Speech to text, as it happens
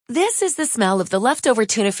This is the smell of the leftover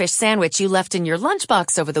tuna fish sandwich you left in your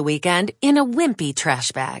lunchbox over the weekend in a wimpy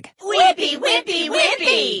trash bag. Wimpy, wimpy,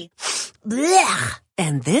 wimpy! Blech!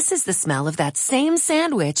 And this is the smell of that same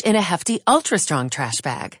sandwich in a hefty, ultra-strong trash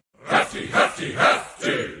bag. Hefty, hefty,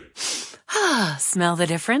 hefty! Ah, smell the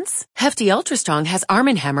difference? Hefty Ultra Strong has Arm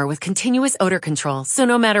 & Hammer with continuous odor control, so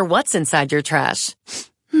no matter what's inside your trash,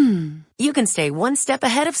 you can stay one step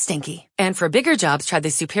ahead of stinky. And for bigger jobs, try the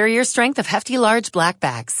superior strength of Hefty Large Black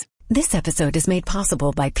Bags. This episode is made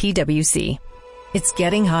possible by PwC. It's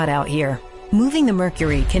getting hot out here. Moving the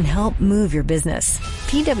mercury can help move your business.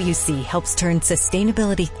 PwC helps turn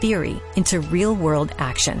sustainability theory into real-world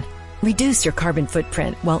action. Reduce your carbon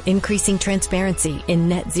footprint while increasing transparency in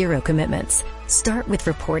net zero commitments. Start with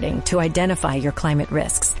reporting to identify your climate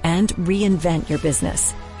risks and reinvent your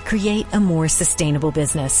business. Create a more sustainable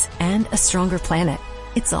business and a stronger planet.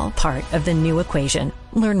 It's all part of The New Equation.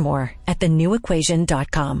 Learn more at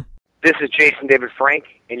thenewequation.com. This is Jason David Frank,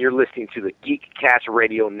 and you're listening to the Geekcast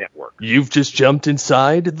Radio Network. You've just jumped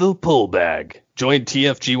inside the Pull Bag. Join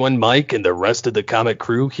TFG1 Mike and the rest of the comic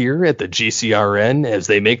crew here at the GCRN as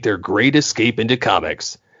they make their great escape into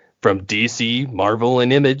comics. From DC, Marvel,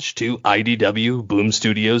 and Image to IDW, Boom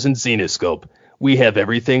Studios, and Zenescope, we have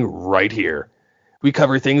everything right here. We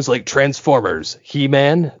cover things like Transformers,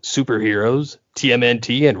 He-Man, superheroes,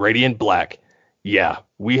 TMNT, and Radiant Black. Yeah,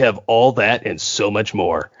 we have all that and so much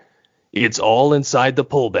more. It's all inside the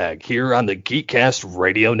Pull Bag here on the Geekcast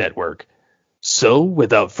Radio Network. So,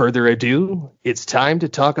 without further ado, it's time to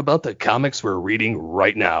talk about the comics we're reading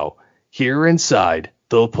right now, here inside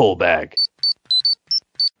the Pull Bag.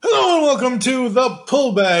 Hello and welcome to the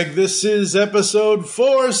Pull Bag. This is episode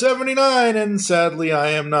 479, and sadly I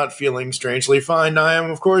am not feeling strangely fine. I am,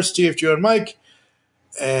 of course, TFG and Mike,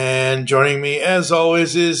 and joining me, as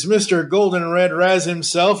always, is Mr. Golden Red Raz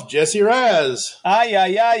himself, Jesse Raz. Ay,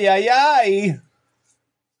 ay, ay, ay, ay.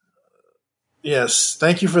 Yes,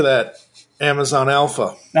 thank you for that, Amazon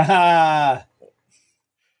Alpha. Aha.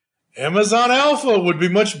 Amazon Alpha would be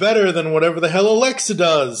much better than whatever the hell Alexa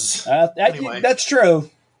does. Anyway. That's true.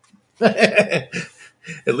 At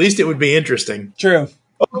least it would be interesting. True.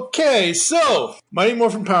 Okay, so Mighty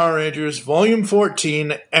Morphin Power Rangers, Volume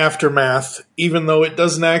 14, Aftermath. Even though it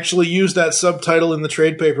doesn't actually use that subtitle in the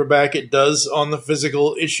trade paperback, it does on the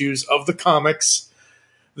physical issues of the comics.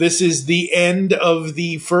 This is the end of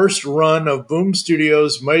the first run of Boom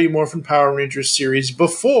Studios' Mighty Morphin Power Rangers series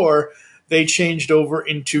before they changed over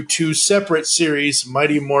into two separate series,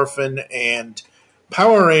 Mighty Morphin and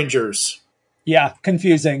Power Rangers. Yeah,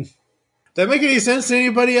 confusing. That make any sense to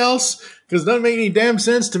anybody else? Because it doesn't make any damn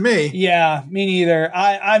sense to me. Yeah, me neither.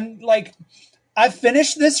 I'm like, I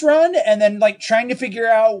finished this run and then like trying to figure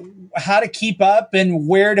out how to keep up and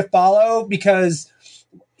where to follow because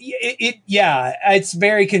it's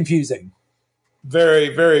very confusing. Very,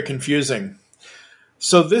 very confusing.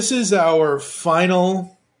 So this is our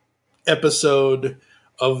final episode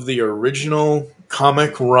of the original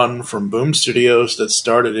comic run from Boom Studios that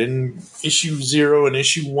started in issue 0 and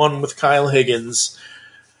issue 1 with Kyle Higgins.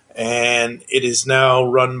 And it is now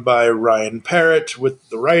run by Ryan Parrott with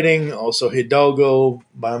the writing. Also Hidalgo,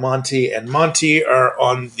 Monty, and Monty are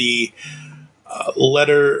on the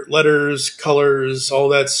letters, colors, all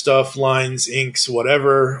that stuff, lines, inks,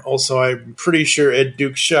 whatever. Also, I'm pretty sure Ed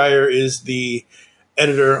Dukeshire is the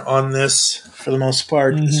editor on this for the most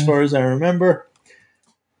part, as far as I remember.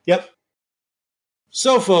 Yep.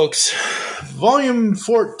 So, folks, Volume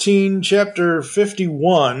 14, Chapter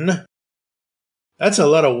 51. That's a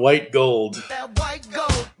lot of white gold.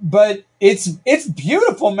 But it's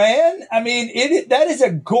beautiful, man. I mean, that is a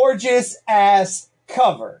gorgeous ass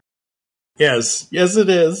cover. Yes, it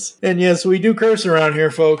is. And yes, we do curse around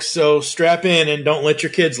here, folks, so strap in and don't let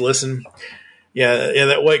your kids listen. Yeah,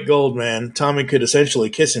 that white gold, man. Tommy could essentially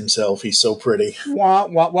kiss himself. He's so pretty.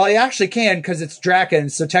 Well, he actually can because it's Draken,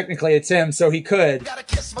 so technically it's him, so he could. Gotta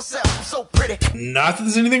kiss myself, I'm so pretty. Not that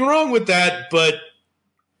there's anything wrong with that, but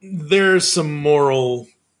there's some moral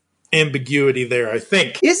ambiguity there, I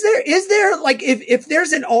think. Is there like, if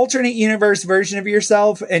there's an alternate universe version of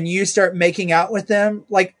yourself and you start making out with them,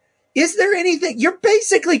 like, is there anything? You're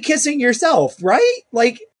basically kissing yourself, right?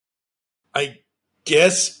 Like, I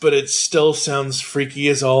guess, but it still sounds freaky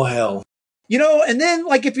as all hell. You know, and then,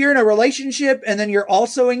 like, if you're in a relationship and then you're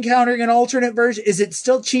also encountering an alternate version, is it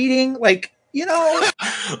still cheating? Like, you know?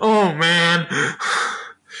 Oh, man.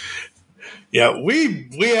 Yeah,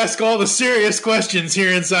 we ask all the serious questions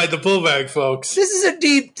here inside the Pull Bag, folks. This is a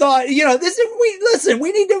deep thought. You know,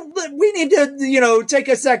 we need to, you know, take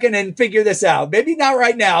a second and figure this out. Maybe not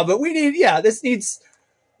right now, but this needs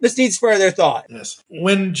This needs further thought. Yes.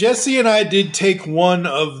 When Jesse and I did take one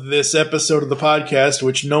of this episode of the podcast,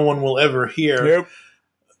 which no one will ever hear,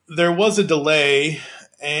 there was a delay,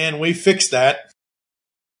 and we fixed that.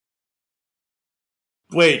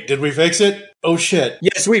 Wait, did we fix it? Oh, shit.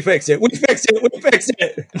 Yes, we fixed it. We fixed it. We fixed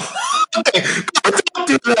it. Don't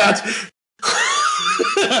do that.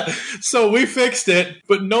 So we fixed it,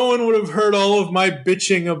 but no one would have heard all of my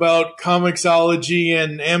bitching about Comixology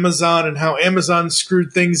and Amazon and how Amazon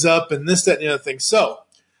screwed things up and this, that, and the other thing. So,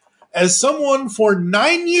 as someone for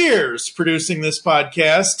 9 years producing this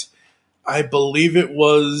podcast, I believe it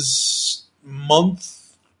was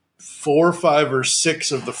month 4, 5, or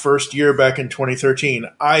 6 of the first year back in 2013,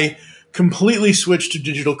 I completely switched to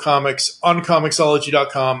digital comics on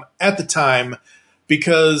Comixology.com at the time,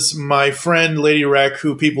 because my friend Lady Rack,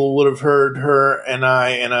 who people would have heard her and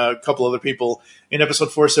I and a couple other people in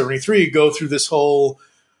episode 473 go through this whole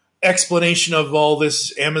explanation of all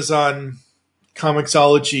this Amazon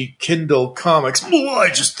Comixology Kindle comics. Oh,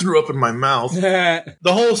 I just threw up in my mouth. The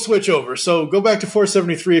whole switch over. So go back to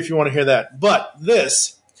 473 if you want to hear that. But the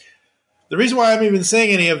reason why I'm even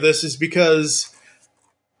saying any of this is because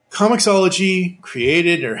Comixology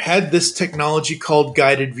created or had this technology called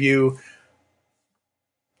Guided View.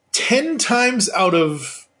 10 times out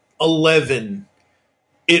of 11,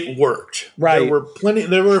 it worked. Right.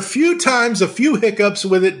 There were a few times, a few hiccups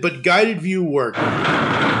with it, but Guided View worked.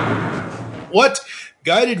 What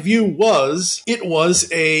Guided View was, it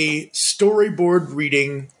was a storyboard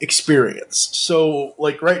reading experience. So,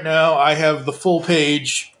 like right now, I have the full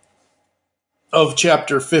page of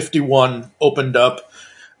chapter 51 opened up,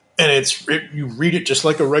 and you read it just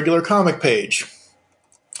like a regular comic page.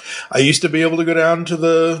 I used to be able to go down to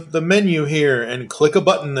the menu here and click a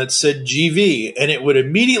button that said GV, and it would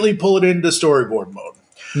immediately pull it into storyboard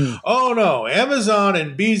mode. Oh no, Amazon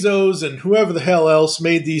and Bezos and whoever the hell else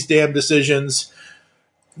made these damn decisions.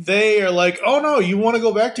 They are like, oh no, you want to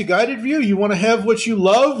go back to Guided View? You want to have what you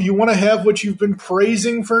love? You want to have what you've been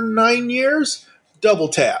praising for 9 years? Double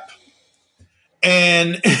tap.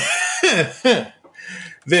 And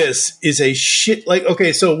this is a shit. Like,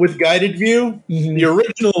 okay, so with Guided View, the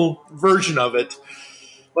original version of it,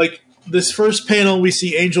 like this first panel, we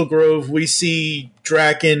see Angel Grove, we see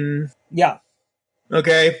Draken. Yeah.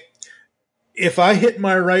 Okay. If I hit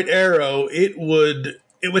my right arrow, it would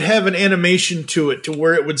have an animation to it to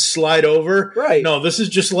where it would slide over. Right. No, this is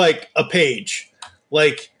just like a page.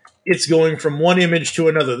 Like it's going from one image to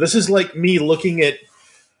another. This is like me looking at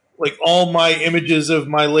like all my images of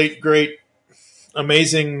my late great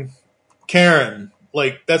amazing Karen.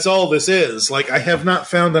 Like that's all this is. Like I have not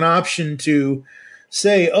found an option to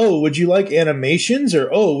say, oh, would you like animations, or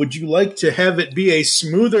oh, would you like to have it be a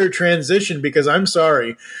smoother transition? Because I'm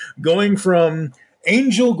sorry, going from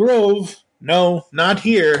Angel Grove, no, not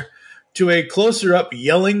here, to a closer up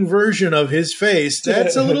yelling version of his face,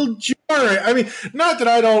 that's a little jarring. I mean, not that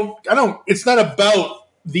I don't, it's not about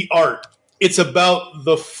the art. It's about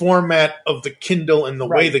the format of the Kindle and the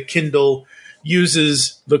way the Kindle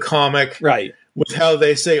uses the comic, right? With how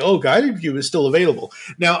they say, oh, Guided View is still available.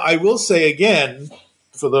 Now, I will say again,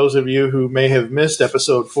 for those of you who may have missed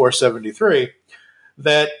episode 473,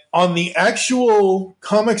 that on the actual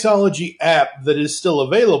Comixology app that is still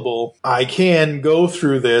available, I can go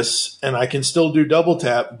through this and I can still do double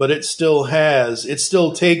tap, but it still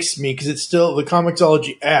takes me, because it's still, the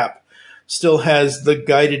Comixology app still has the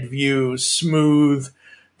Guided View smooth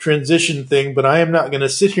transition thing, but I am not going to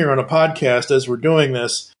sit here on a podcast as we're doing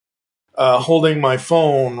this, holding my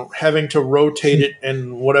phone, having to rotate it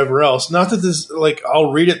and whatever else. Not that this, like,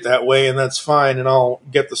 I'll read it that way and that's fine and I'll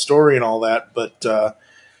get the story and all that, but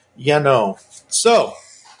no. So,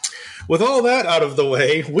 with all that out of the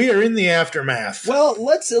way, we are in the aftermath. Well,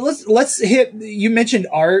 let's hit, you mentioned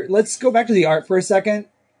art. Let's go back to the art for a second.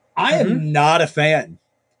 I am not a fan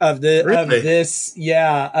of this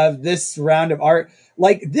round of art.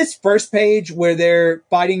 Like this first page where they're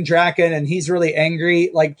fighting Draken and he's really angry,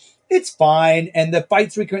 like it's fine. And the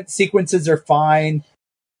fight sequences are fine.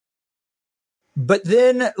 But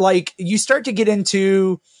then like you start to get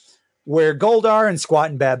into where Goldar and Squat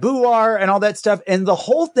and Babu are and all that stuff. And the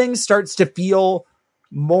whole thing starts to feel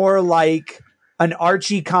more like an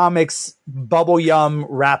Archie Comics Bubble Yum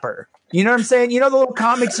wrapper. You know what I'm saying? You know the little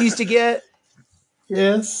comics you used to get?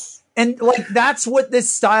 Yes. And like, that's what this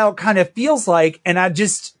style kind of feels like. And I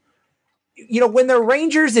just, when they're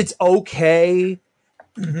Rangers, it's okay.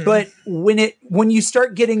 But when you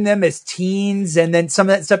start getting them as teens and then some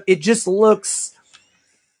of that stuff, it just looks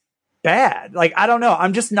bad. Like, I don't know.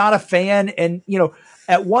 I'm just not a fan. And,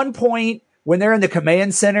 at one point when they're in the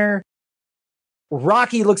command center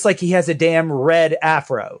Rocky looks like he has a damn red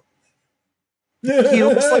afro. He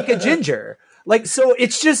looks like a ginger. Like, so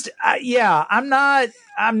it's just, I'm not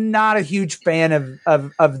a huge fan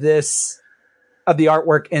of this, of the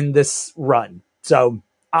artwork in this run. So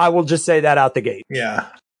I will just say that out the gate. Yeah.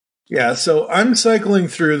 Yeah. So I'm cycling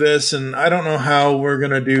through this, and I don't know how we're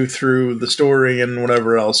going to do through the story and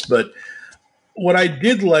whatever else, but what I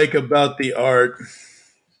did like about the art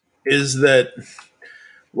is that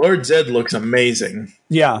Lord Zed looks amazing.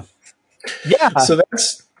 Yeah. Yeah. So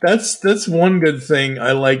that's one good thing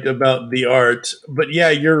I liked about the art. But yeah,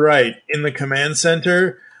 you're right. In the command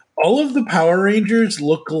center, all of the Power Rangers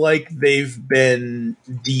look like they've been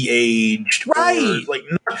de-aged. Right. Like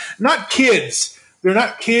not kids. They're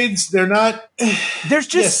not kids. They're not. There's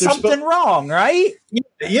just something wrong, right?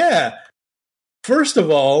 Yeah. First of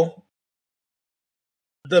all,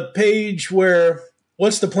 the page where,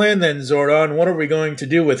 what's the plan then, Zordon? What are we going to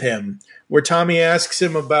do with him? Where Tommy asks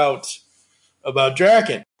him about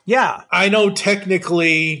Draken. Yeah. I know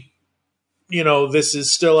technically, this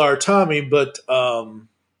is still our Tommy, but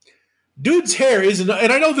dude's hair isn't,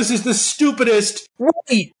 and I know this is the stupidest,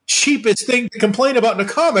 cheapest thing to complain about in a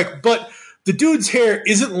comic, but the dude's hair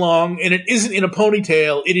isn't long and it isn't in a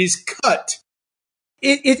ponytail. It is cut.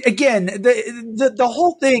 It again, the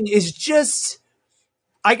whole thing is just,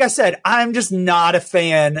 like I said, I'm just not a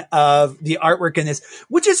fan of the artwork in this,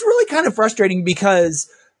 which is really kind of frustrating because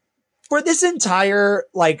for this entire,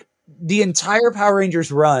 the entire Power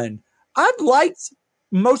Rangers run, I've liked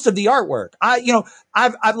most of the artwork.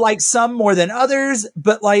 I've liked some more than others,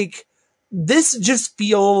 but this just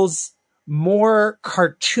feels more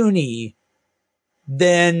cartoony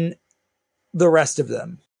than the rest of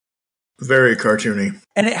them. Very cartoony.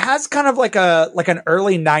 And it has kind of an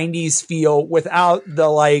early 90s feel without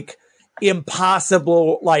the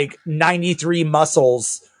impossible 93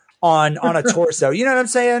 muscles on a torso. You know what I'm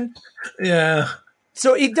saying? Yeah.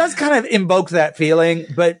 So it does kind of invoke that feeling,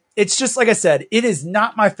 but it's just, like I said, it is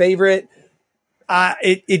not my favorite.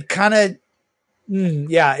 It kind of,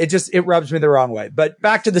 it rubs me the wrong way. But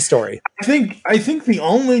back to the story. I think the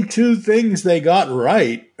only two things they got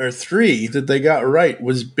right, or three that they got right,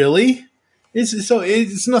 was Billy.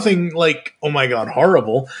 It's nothing oh my God,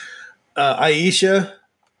 horrible. Aisha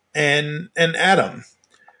and Adam,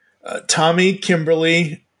 Tommy,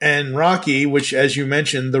 Kimberly, and Rocky, which, as you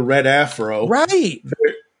mentioned, the red afro. Right.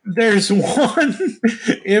 There's one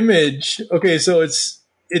image. Okay, so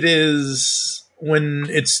it is when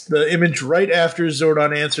it's the image right after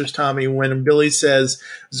Zordon answers Tommy, when Billy says,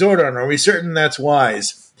 "Zordon, are we certain that's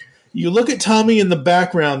wise?" You look at Tommy in the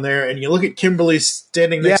background there, and you look at Kimberly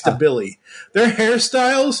standing next to Billy. Their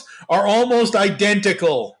hairstyles are almost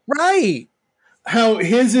identical. Right. How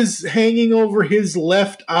his is hanging over his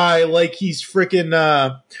left eye like he's freaking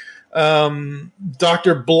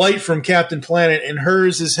Dr. Blight from Captain Planet, and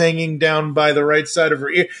hers is hanging down by the right side of her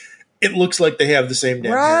ear. It looks like they have the same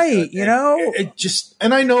damn right, haircut. It just,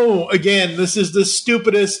 and I know, again, this is the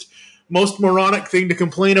stupidest, most moronic thing to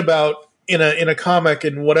complain about in a comic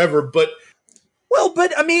and whatever, but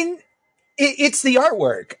I mean, it's the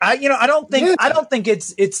artwork. I don't think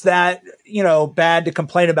it's that, bad to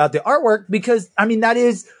complain about the artwork, because I mean,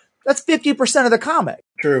 that's 50% of the comic.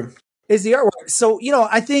 True. Is the artwork. So,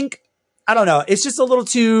 I don't know. It's just a little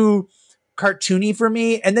too cartoony for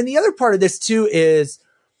me. And then the other part of this too is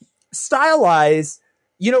stylized,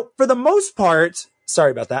 for the most part,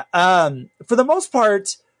 sorry about that. For the most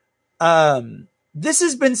part, this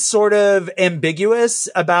has been sort of ambiguous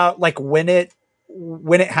about when it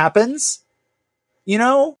happens,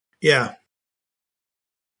 Yeah.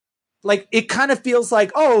 It kind of feels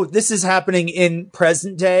like, oh, this is happening in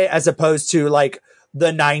present day as opposed to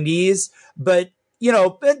the 90s, but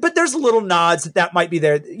there's little nods that might be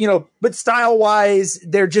there, but style wise,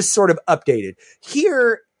 they're just sort of updated.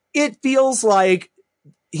 Here, it feels like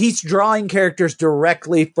he's drawing characters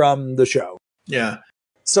directly from the show. Yeah.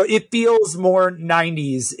 So it feels more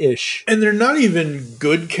 90s-ish. And they're not even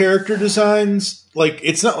good character designs.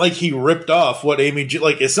 It's not like he ripped off what Amy...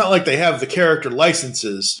 it's not like they have the character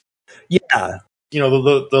licenses. Yeah.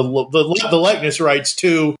 The likeness rights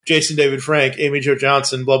to Jason David Frank, Amy Jo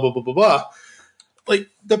Johnson, blah, blah, blah, blah, blah.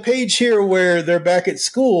 The page here where they're back at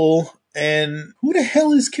school, and who the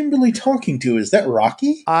hell is Kimberly talking to? Is that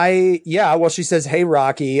Rocky? Well, she says, "Hey,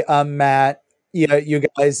 Rocky, I'm Matt. Yeah, you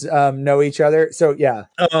guys know each other." So, yeah.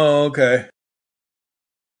 Oh, okay.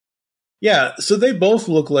 Yeah, so they both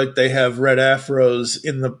look like they have red afros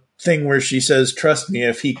in the thing where she says, "Trust me,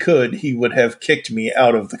 if he could, he would have kicked me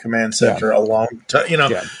out of the command center a long time."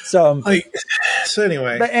 Yeah. So, So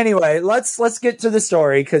anyway, but anyway, let's get to the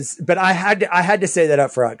story but I had to say that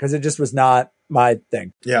up front because it just was not my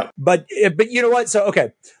thing. Yeah. But you know what?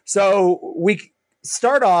 So we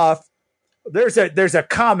start off. There's a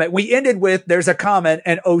comment. We ended with there's a comment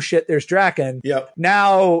and oh shit, there's Draken. Yep.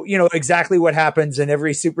 Now you know exactly what happens in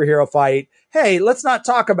every superhero fight. Hey, let's not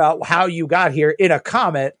talk about how you got here in a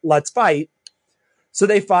comet. Let's fight. So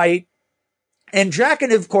they fight. And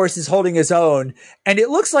Draken, of course, is holding his own, and it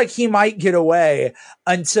looks like he might get away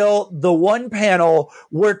until the one panel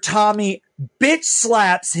where Tommy bitch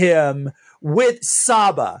slaps him with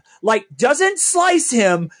Saba. Like, doesn't slice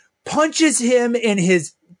him, punches him in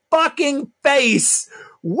his fucking face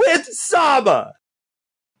with Saba.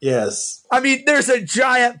 Yes. I mean, there's a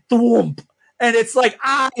giant thwomp, and it's like,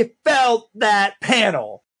 I felt that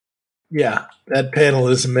panel. Yeah, that panel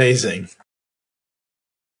is amazing.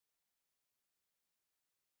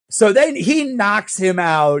 So then he knocks him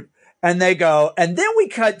out and they go, and then we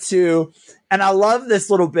cut to, and I love this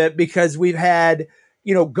little bit because we've had,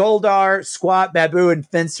 you know, Goldar, Squat, Babu, and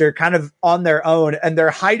Fencer kind of on their own, and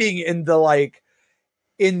they're hiding in the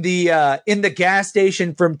in the gas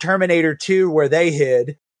station from Terminator 2 where they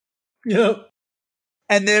hid. Yep.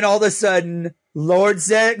 And then all of a sudden, Lord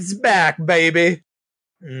Zed's back, baby.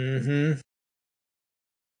 Mm-hmm.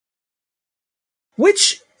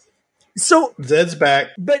 So Zed's back.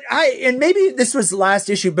 But and maybe this was the last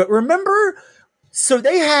issue, but remember, so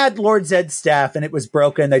they had Lord Zed's staff and it was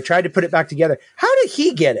broken. They tried to put it back together. How did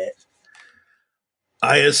he get it?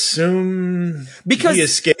 I assume because he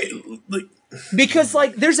escaped. Because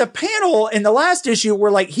like there's a panel in the last issue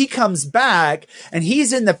where like he comes back and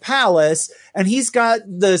he's in the palace and he's got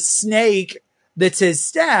the snake that's his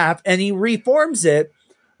staff and he reforms it,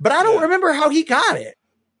 but I don't remember how he got it.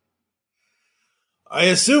 I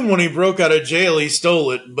assume when he broke out of jail, he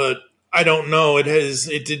stole it, but I don't know. It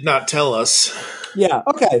did not tell us. Yeah.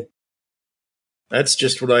 Okay. That's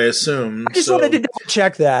just what I assumed. I just wanted to double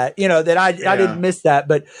check that, you know, that I didn't miss that.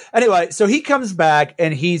 But anyway, so he comes back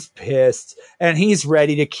and he's pissed and he's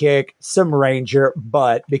ready to kick some Ranger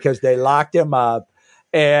butt because they locked him up.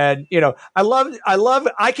 And, you know,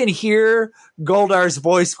 I can hear Goldar's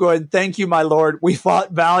voice going, "Thank you, my lord. We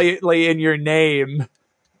fought valiantly in your name."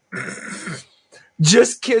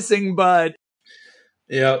 Just kissing butt.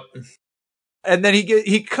 Yep. And then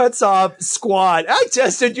he cuts off Squad. I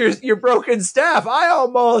tested your broken staff. I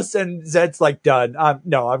almost, and Zed's like, done.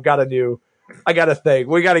 I've got a thing.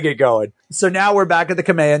 We got to get going. So now we're back at the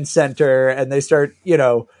command center and they start, you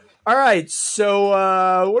know, all right. So,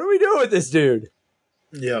 what do we do with this dude?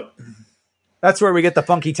 Yep. That's where we get the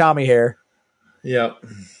funky Tommy hair. Yep.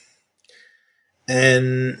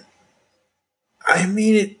 And I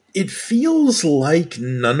mean, it feels like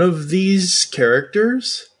none of these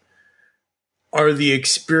characters are the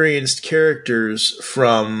experienced characters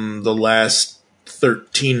from the last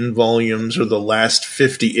 13 volumes or the last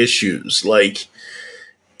 50 issues. Like,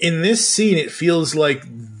 in this scene, it feels like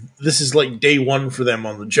this is like day one for them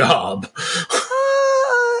on the job.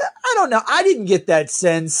 I don't know. I didn't get that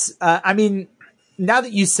sense. I mean, now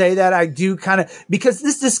that you say that, I do kind of, because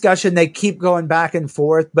this discussion, they keep going back and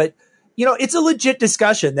forth, but you know, it's a legit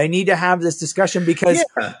discussion. They need to have this discussion because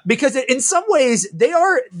in some ways they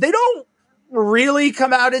don't really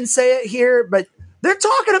come out and say it here, but they're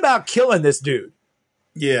talking about killing this dude.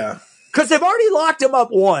 Yeah. Because they've already locked him up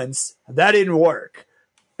once. That didn't work.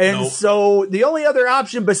 And so the only other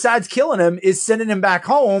option besides killing him is sending him back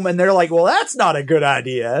home. And they're like, well, that's not a good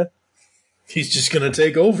idea. He's just going to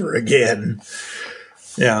take over again.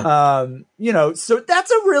 Yeah. You know, so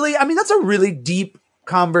that's a really deep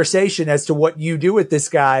conversation as to what you do with this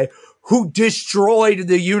guy who destroyed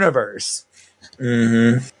the universe.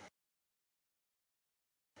 Mm-hmm.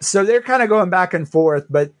 So they're kind of going back and forth,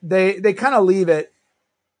 but they kind of leave it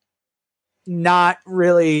not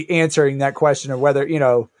really answering that question of whether, you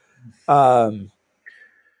know,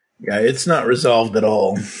 it's not resolved at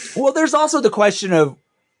all. Well, there's also the question of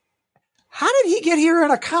how did he get here in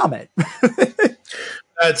a comet?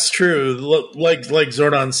 That's true. Like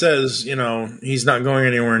Zordon says, you know, he's not going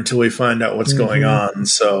anywhere until we find out what's going on.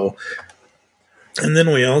 So, and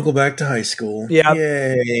then we all go back to high school. Yeah.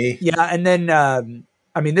 Yay. Yeah. And then,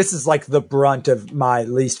 I mean, this is like the brunt of my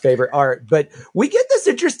least favorite art, but we get this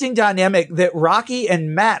interesting dynamic that Rocky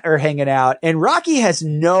and Matt are hanging out, and Rocky has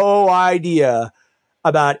no idea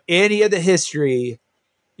about any of the history,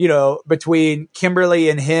 you know, between Kimberly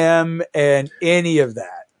and him and any of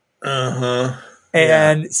that. Uh-huh.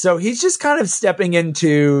 And so he's just kind of stepping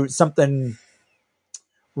into something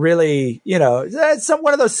really, you know,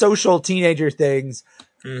 one of those social teenager things.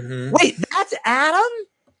 Mm-hmm. Wait, that's Adam?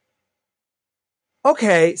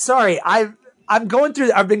 Okay, sorry. I I've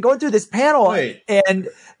been going through this panel, Wait. and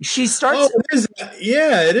she starts.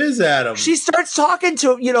 It is Adam. She starts talking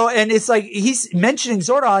to him, and it's like he's mentioning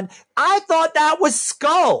Zordon. I thought that was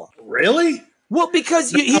Skull. Really? Well,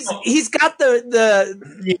 because he's got the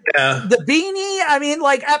beanie. I mean,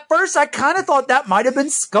 like at first, I kind of thought that might have been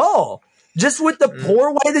Skull, just with the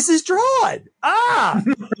poor way this is drawn.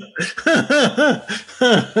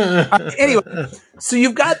 Anyway, so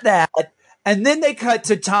you've got that. And then they cut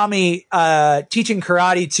to Tommy teaching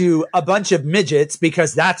karate to a bunch of midgets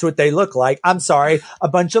because that's what they look like. I'm sorry, a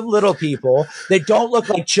bunch of little people. They don't look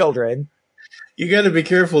like children. You got to be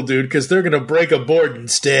careful, dude, because they're going to break a board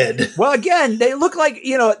instead. Well, again, they look like,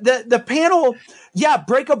 the panel,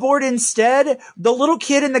 break a board instead. The little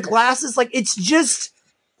kid in the glasses, like, it's just,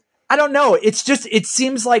 I don't know. It's just, it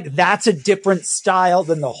seems like that's a different style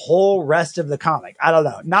than the whole rest of the comic. I don't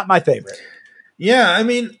know. Not my favorite. Yeah, I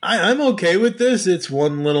mean, I'm okay with this. It's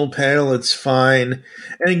one little panel. It's fine.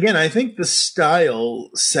 And again, I think the style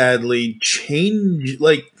sadly changed.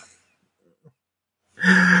 Like,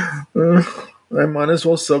 I might as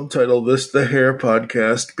well subtitle this the Hair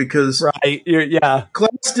Podcast because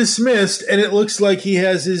class dismissed, and it looks like he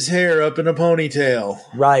has his hair up in a ponytail.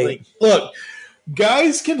 Right. Like, look,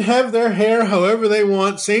 guys can have their hair however they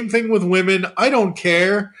want. Same thing with women. I don't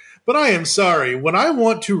care. But I am sorry, when I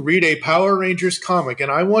want to read a Power Rangers comic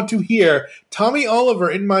and I want to hear Tommy Oliver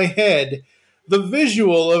in my head, the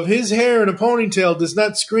visual of his hair in a ponytail does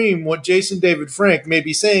not scream what Jason David Frank may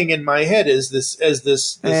be saying in my head as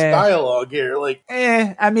this dialogue here. Like,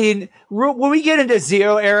 I mean, when we get into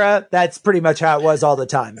Zero era, that's pretty much how it was all the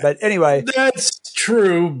time. But anyway, that's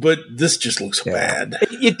true. But this just looks bad.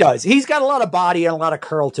 It does. He's got a lot of body and a lot of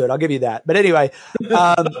curl to it. I'll give you that. But anyway,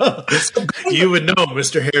 you would know,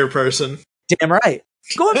 Mr. Hair Person. Damn right.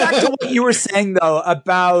 Going back to what you were saying, though,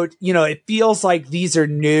 about, it feels like these are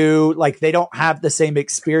new, like they don't have the same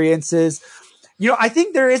experiences. I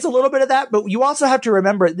think there is a little bit of that, but you also have to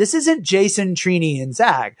remember, this isn't Jason, Trini, and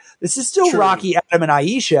Zach. This is still Rocky, Adam, and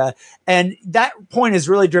Aisha. And that point is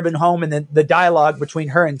really driven home in the dialogue between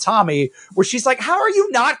her and Tommy, where she's like, how are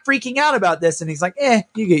you not freaking out about this? And he's like,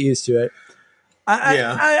 you get used to it.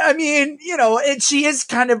 I mean, and she is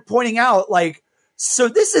kind of pointing out, like, so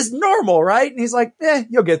this is normal, right? And he's like,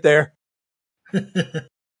 you'll get there.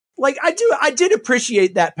 Like, I did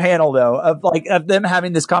appreciate that panel, though, of them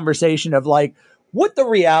having this conversation of like what the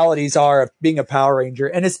realities are of being a Power Ranger,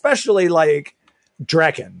 and especially like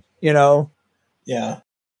Draken, Yeah.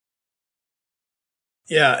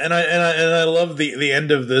 Yeah, and I love the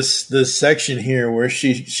end of this section here where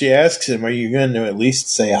she asks him, "Are you going to at least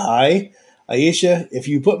say hi, Aisha? If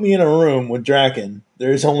you put me in a room with Draken,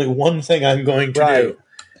 there's only one thing I'm going to do."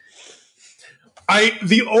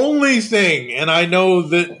 The only thing, and I know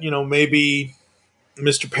that maybe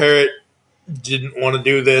Mr. Parrott didn't want to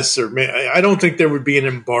do this, or I don't think there would be an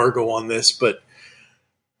embargo on this, but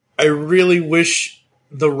I really wish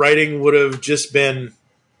the writing would have just been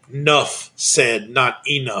 "nuff said," not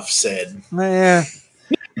 "enough said."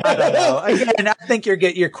 I don't know. Again, I think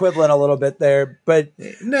you're quibbling a little bit there, but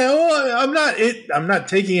no, I'm not. I'm not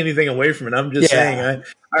taking anything away from it. I'm just saying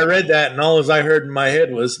I read that, and all I heard in my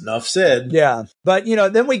head was "nuff said." Yeah, but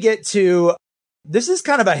then we get to this is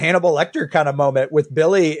kind of a Hannibal Lecter kind of moment with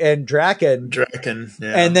Billy and Draken,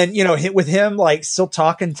 yeah. And then with him like still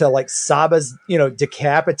talking to like Saba's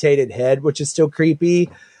decapitated head, which is still creepy.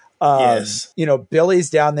 Yes, Billy's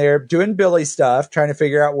down there doing Billy stuff, trying to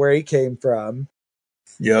figure out where he came from.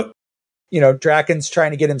 Yep. Draken's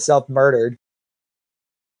trying to get himself murdered.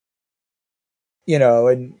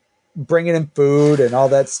 And bringing him food and all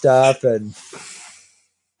that stuff. And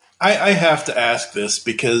I have to ask this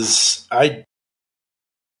because I've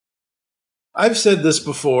said this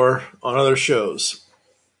before on other shows.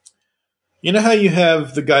 You know how you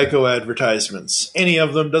have the Geico advertisements? Any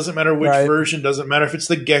of them, doesn't matter which version, doesn't matter if it's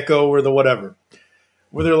the Gecko or the whatever.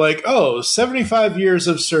 Where they're like, 75 years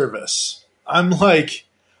of service. I'm like,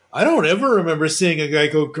 I don't ever remember seeing a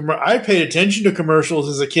Geico commercial. I paid attention to commercials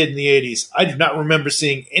as a kid in the 80s. I do not remember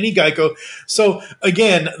seeing any Geico. So,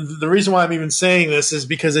 again, the reason why I'm even saying this is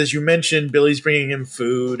because, as you mentioned, Billy's bringing him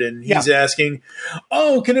food, and he's asking,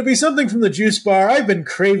 can it be something from the juice bar? I've been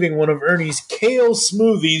craving one of Ernie's kale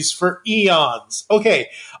smoothies for eons. Okay,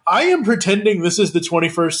 I am pretending this is the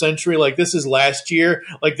 21st century, like this is last year,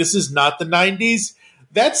 like this is not the 90s.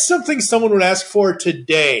 That's something someone would ask for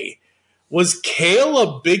today. Was kale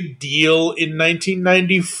a big deal in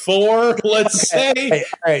 1994? Let's say. All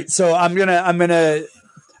right. So I'm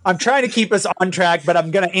trying to keep us on track, but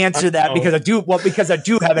I'm gonna answer that because I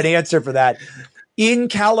do have an answer for that. In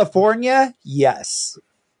California, yes.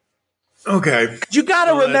 Okay. You got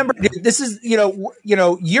to remember, dude, this is,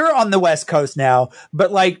 you're on the West Coast now,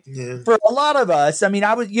 but like for a lot of us, I mean,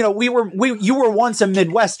 I was, you were once a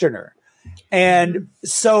Midwesterner. And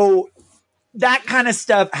so that kind of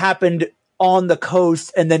stuff happened on the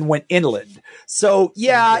coast and then went inland. So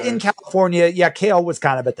in California, kale was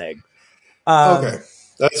kind of a thing. Okay.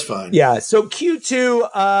 That's fine. Yeah. So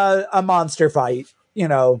Q2, a monster fight,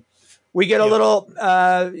 we get a little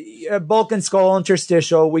bulk and skull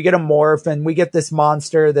interstitial. We get a morph, and we get this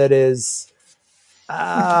monster that is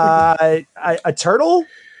a turtle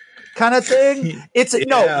kind of thing. It's a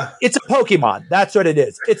Pokemon. That's what it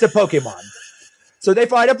is. It's a Pokemon. So they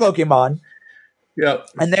fight a Pokemon. Yep.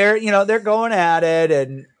 And they're going at it,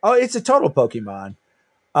 and it's a total Pokemon.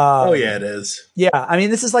 It is. Yeah, I mean,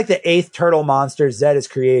 this is like the 8th turtle monster Zed has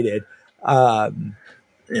created. And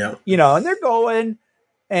they're going.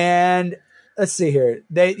 And let's see here.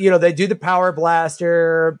 They do the power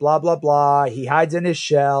blaster, blah, blah, blah. He hides in his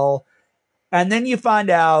shell. And then you find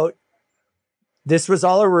out this was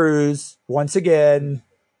all a ruse once again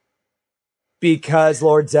because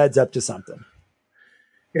Lord Zed's up to something.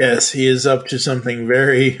 Yes, he is up to something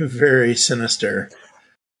very, very sinister.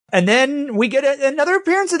 And then we get another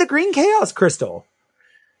appearance of the Green Chaos Crystal.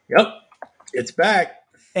 Yep. It's back.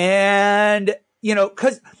 And,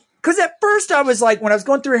 because at first I was like, when I was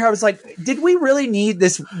going through here, I was like, did we really need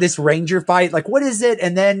this Ranger fight? Like, what is it?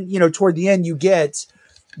 And then, toward the end, you get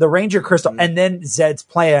the Ranger Crystal and then Zed's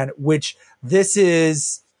plan, which this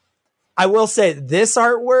is, I will say, this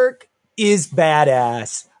artwork is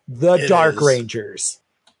badass. The Dark Rangers.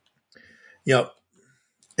 Yep.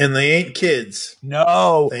 And they ain't kids.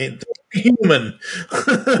 No. They ain't human.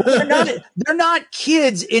 They're not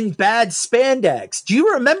kids in bad spandex. Do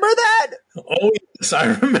you remember that? Oh, yes,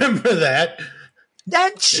 I remember that.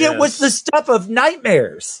 That shit was the stuff of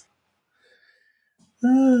nightmares.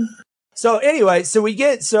 So anyway,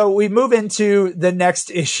 we move into the next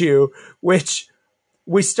issue, which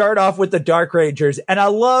we start off with the Dark Rangers. And I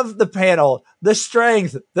love the panel, the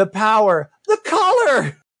strength, the power, the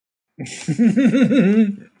color.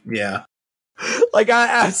 Yeah. Like, I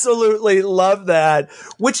absolutely love that.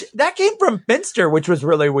 That came from Finster, which was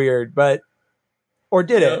really weird, or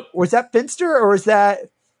did it? Was that Finster or was that?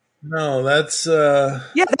 No, that's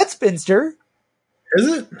yeah, that's Finster. Is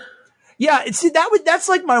it? Yeah, see, that's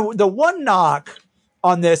like the one knock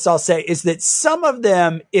on this, I'll say, is that some of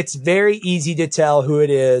them, it's very easy to tell who it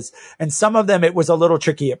is, and some of them, it was a little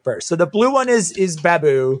tricky at first. So the blue one is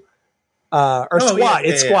Babu, Squat. Yeah,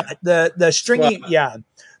 it's Squat. The stringy, Squat.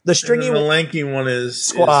 The stringy, and the lanky one is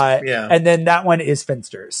Squat, and then that one is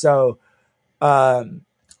Finster. So, but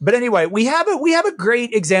anyway, we have a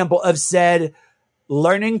great example of Zed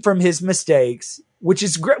learning from his mistakes, which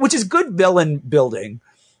is great, which is good villain building.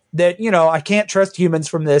 That, I can't trust humans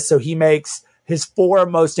from this, so he makes his 4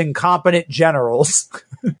 most incompetent generals.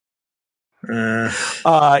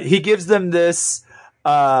 He gives them this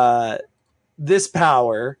power.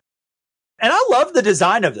 And I love the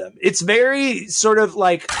design of them. It's very sort of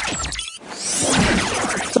like...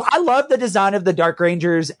 So I love the design of the Dark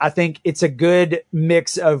Rangers. I think it's a good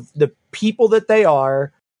mix of the people that they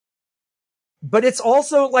are. But it's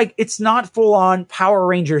also like, it's not full on Power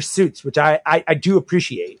Ranger suits, which I do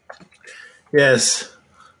appreciate. Yes.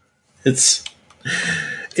 It's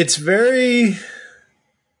very...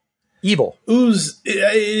 evil. Ooze.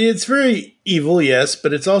 It's very evil, yes,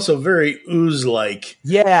 but it's also very ooze-like.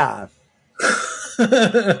 Yeah.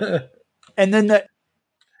 And then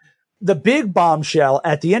the big bombshell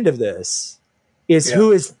at the end of this is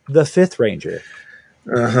who is the 5th Ranger.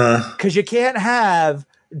 Because you can't have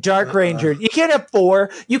Dark Ranger. You can't have 4.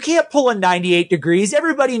 You can't pull a 98 Degrees.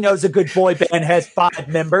 Everybody knows a good boy band has 5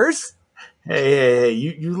 members. Hey,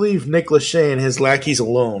 you leave Nick Lachey and his lackeys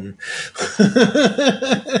alone.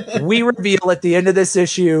 We reveal at the end of this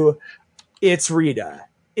issue, it's Rita.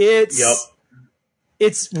 It's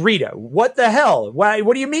Rita. What the hell? Why?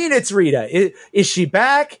 What do you mean it's Rita? Is she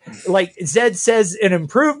back? Like Zed says, an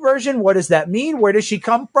improved version. What does that mean? Where does she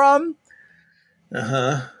come from?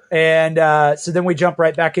 And so then we jump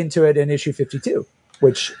right back into it in issue 52,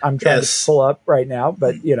 which I'm trying to pull up right now,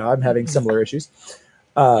 but I'm having similar issues.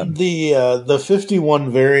 The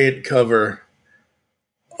 51 variant cover.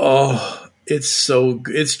 Oh,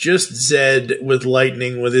 it's just Zed with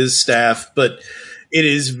lightning with his staff, but it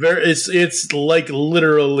is it's like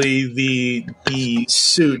literally the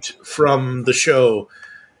suit from the show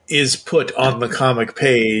is put on the comic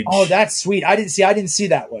page. Oh, that's sweet. I didn't see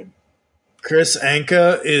that one. Chris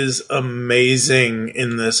Anka is amazing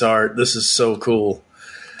in this art. This is so cool.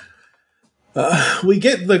 We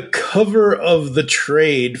get the cover of the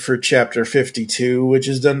trade for Chapter 52, which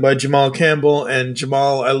is done by Jamal Campbell. And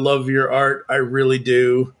Jamal, I love your art. I really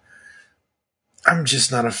do. I'm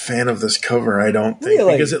just not a fan of this cover, I don't think.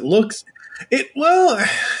 Really? Because well, I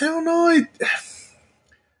don't know.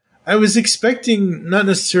 I was expecting not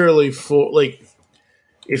necessarily for, like,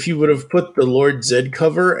 if you would have put the Lord Zed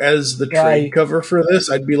cover as the trade cover for this,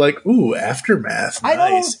 I'd be like, ooh, Aftermath.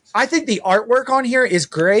 Nice. I think the artwork on here is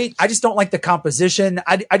great. I just don't like the composition.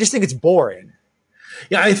 I just think it's boring.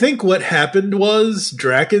 Yeah, I think what happened was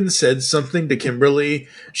Draken said something to Kimberly.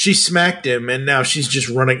 She smacked him, and now she's just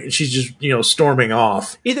running. She's just, storming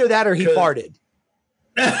off. Either that or he farted.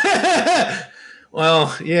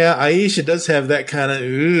 Well, yeah, Aisha does have that kind of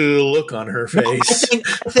look on her face.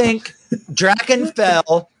 I think Draken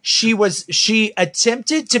fell. She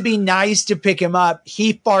attempted to be nice to pick him up.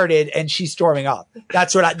 He farted, and she's storming off.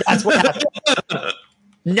 That's what happened.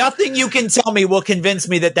 Nothing you can tell me will convince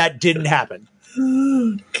me that didn't happen.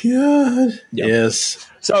 Oh, God. Yep. Yes.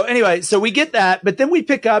 So anyway, we get that, but then we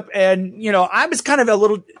pick up, and I was kind of a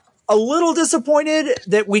little disappointed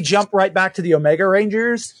that we jump right back to the Omega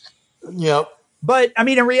Rangers. Yep. But I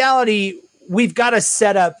mean, in reality, we've got to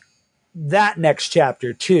set up that next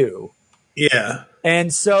chapter too. Yeah.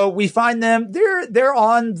 And so we find them. They're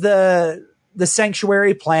on the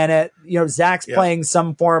sanctuary planet. Zach's playing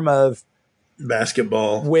some form of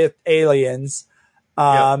basketball with aliens.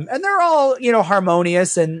 And they're all,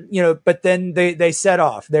 harmonious and, but then they set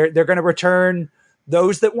off. They're going to return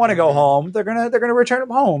those that want to go home. They're going to return them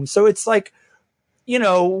home. So it's like,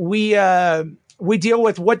 we deal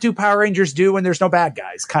with what do Power Rangers do when there's no bad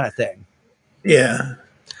guys kind of thing. Yeah.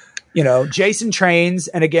 Jason trains,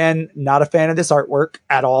 and again, not a fan of this artwork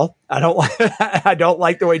at all. I don't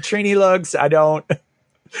like the way Trini looks. I don't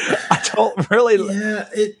really. Yeah.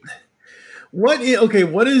 What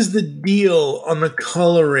is the deal on the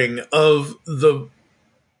coloring of the?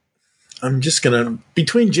 I'm just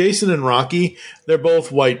between Jason and Rocky, they're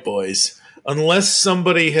both white boys. Unless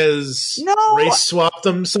somebody has race swapped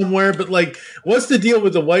them somewhere, but what's the deal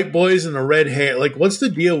with the white boys and the red hair? What's the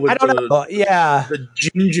deal with the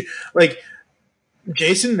ginger?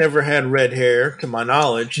 Jason never had red hair, to my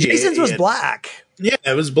knowledge. Jason's was black. Yeah,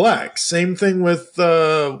 it was black. Same thing with,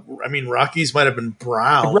 Rocky's might have been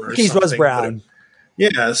brown. Rocky's was brown.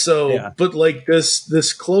 But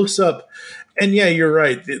this close up. And yeah, you're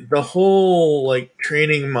right. The whole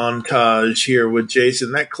training montage here with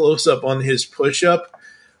Jason, that close up on his push up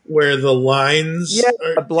where the lines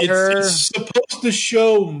it's supposed to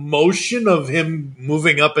show motion of him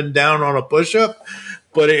moving up and down on a push up,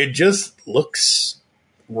 but it just looks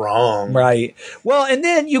wrong. Right. Well, and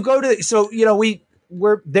then you go to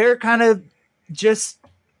they're kind of just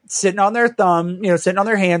sitting on their thumb, sitting on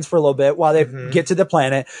their hands for a little bit while they get to the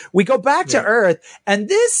planet. We go back to Earth, and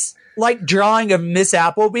this drawing of Miss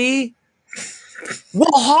Appleby will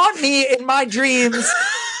haunt me in my dreams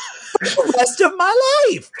for the rest of my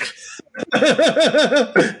life.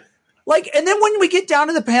 And then when we get down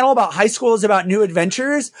to the panel about high school is about new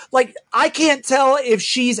adventures, I can't tell if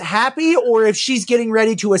she's happy or if she's getting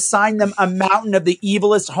ready to assign them a mountain of the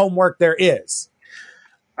evilest homework there is.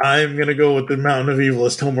 I'm going to go with the mountain of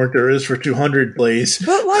evilest homework there is for 200, please.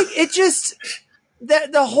 But it just...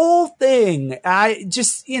 The whole thing,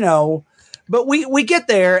 but we get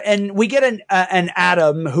there and we get an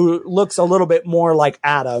Adam who looks a little bit more like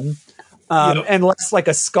Adam, and less like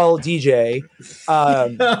a Skull DJ,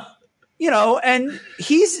 and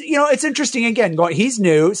he's, it's interesting again, he's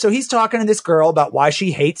new. So he's talking to this girl about why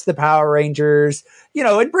she hates the Power Rangers,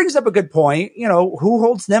 it brings up a good point, who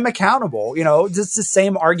holds them accountable? It's the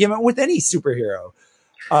same argument with any superhero.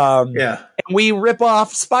 And we rip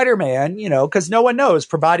off Spider-Man, because no one knows.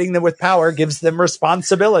 Providing them with power gives them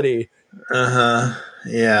responsibility.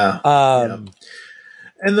 Yeah.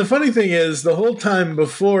 And the funny thing is, the whole time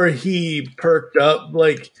before he perked up,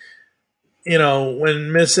 when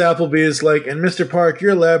Miss Appleby is and Mr. Park,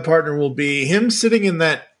 your lab partner will be him sitting in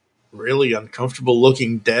that really uncomfortable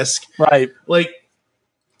looking desk. Right.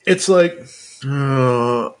 It's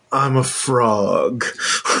I'm a frog.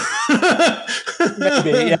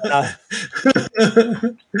 Maybe, yeah.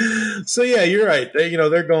 So yeah, you're right.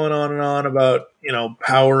 They're going on and on about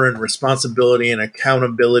power and responsibility and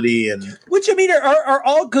accountability, and which are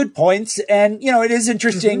all good points. And it is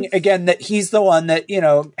interesting again that he's the one that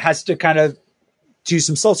has to kind of do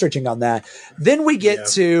some soul searching on that. Then we get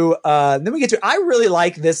to I really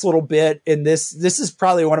like this little bit in this. This is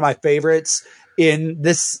probably one of my favorites in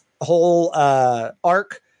this whole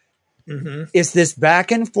arc. is this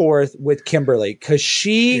back and forth with Kimberly, because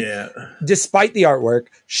she, despite the artwork,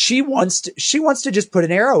 she wants to just put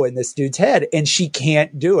an arrow in this dude's head, and she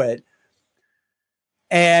can't do it.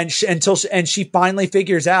 And she finally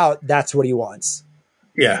figures out that's what he wants.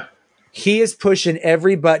 Yeah. He is pushing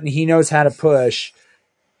every button he knows how to push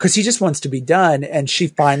because he just wants to be done. And she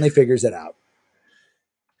finally figures it out.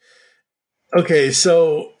 Okay.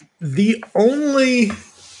 So the only,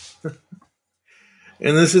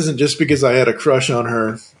 and this isn't just because I had a crush on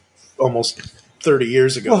her almost 30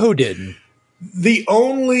 years ago. Well, who didn't? The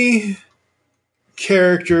only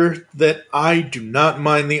character that I do not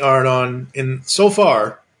mind the art on in so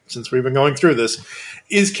far, since we've been going through this,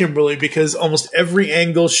 is Kimberly, because almost every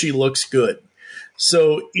angle she looks good.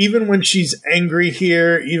 So even when she's angry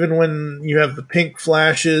here, even when you have the pink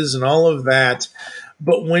flashes and all of that,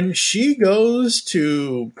 but when she goes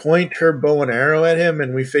to point her bow and arrow at him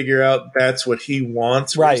and we figure out that's what he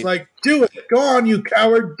wants, right. It's like, do it. Go on, you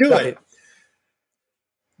coward. Do it.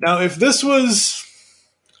 Now, if this was...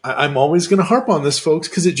 I'm always going to harp on this, folks,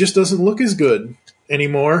 because it just doesn't look as good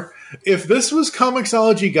anymore. If this was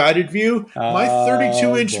Comixology Guided View, my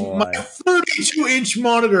 32-inch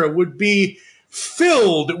monitor would be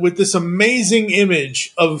filled with this amazing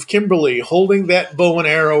image of Kimberly holding that bow and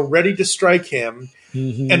arrow ready to strike him.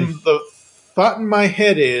 Mm-hmm. And the thought in my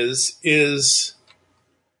head is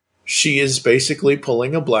she is basically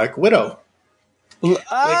pulling a Black Widow.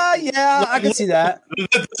 I can see that.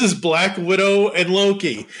 This is Black Widow and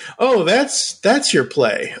Loki. Oh, that's your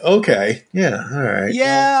play. Okay. Yeah. All right.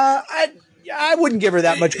 Yeah. Well, I wouldn't give her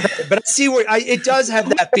that much credit, but I see where it does have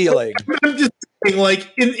that feeling. I'm just saying, like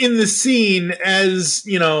in the scene, as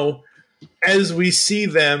you know, as we see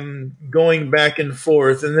them going back and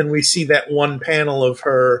forth, and then we see that one panel of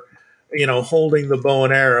her, holding the bow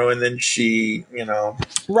and arrow, and then she,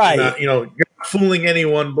 right, you're not fooling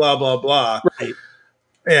anyone, blah blah blah, right.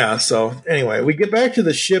 Yeah, so anyway, we get back to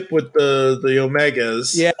the ship with the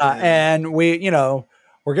Omegas. Yeah, and we're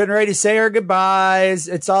getting ready to say our goodbyes.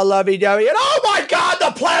 It's all lovey-dovey. And oh my God,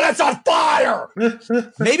 the planet's on fire!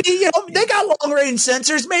 Maybe, they got long-range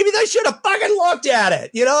sensors. Maybe they should have fucking looked at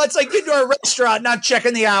it. It's like getting to a restaurant, not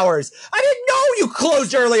checking the hours. I didn't know you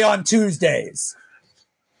closed early on Tuesdays.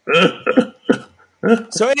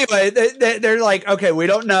 So anyway, they're like, okay, we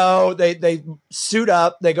don't know. They suit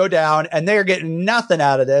up, they go down, and they're getting nothing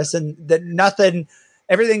out of this, and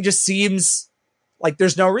everything just seems like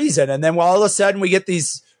there's no reason. And then all of a sudden we get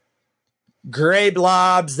these gray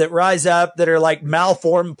blobs that rise up that are like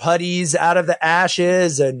malformed putties out of the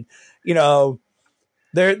ashes, and they're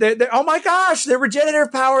oh my gosh, their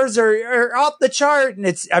regenerative powers are off the chart. And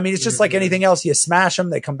it's just like anything else. You smash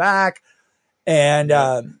them, they come back. And,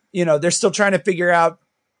 they're still trying to figure out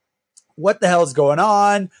what the hell's going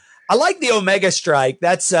on. I like the Omega Strike.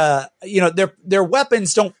 That's, their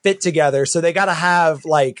weapons don't fit together. So they got to have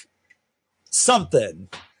like something.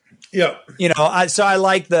 Yeah. So I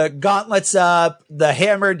like the gauntlets up, the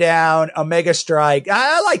hammer down, Omega Strike.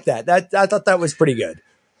 I like that. I thought that was pretty good.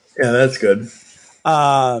 Yeah, that's good.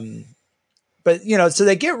 But, so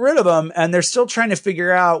they get rid of them and they're still trying to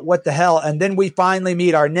figure out what the hell. And then we finally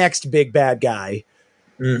meet our next big bad guy.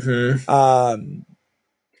 Mm-hmm.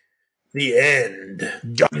 The end.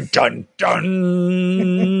 Dun, dun, dun.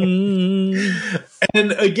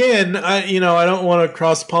 And again, I don't want to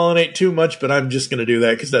cross-pollinate too much, but I'm just going to do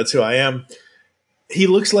that because that's who I am. He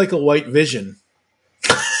looks like a White Vision.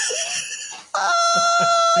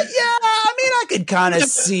 I could kind of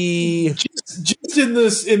see just in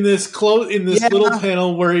this little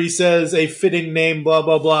panel where he says a fitting name, blah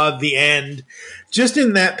blah blah, the end. Just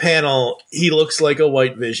in that panel, he looks like a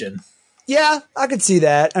White Vision. Yeah, I could see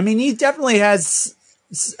that. He definitely has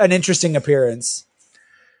an interesting appearance.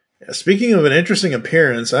 Yeah, speaking of an interesting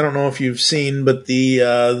appearance, I don't know if you've seen, but the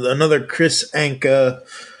another Chris Anka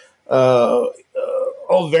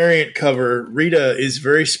all variant cover, Rita is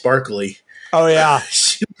very sparkly. Oh, yeah.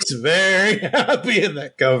 She looks very happy in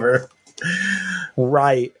that cover.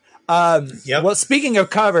 Right. Yep. Well, speaking of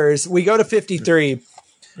covers, we go to 53.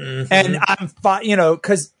 Mm-hmm. And I'm fine,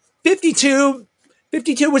 because 52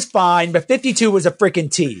 was fine, but 52 was a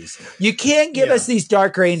freaking tease. You can't give us these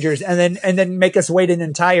Dark Rangers and then make us wait an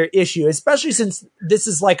entire issue, especially since this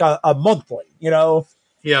is like a monthly,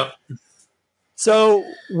 Yeah. So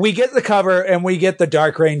we get the cover and we get the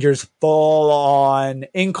Dark Rangers full on,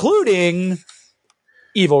 including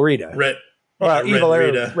Evil Rita. Red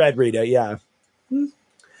Rita, yeah.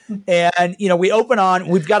 And, we open on,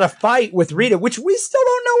 we've got a fight with Rita, which we still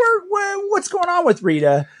don't know what's going on with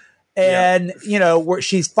Rita. And,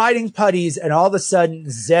 she's fighting putties and all of a sudden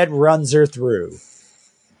Zed runs her through.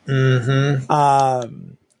 Mm-hmm.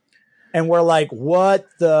 And we're like, what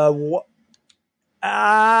the?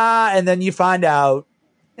 And then you find out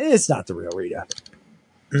it's not the real Rita.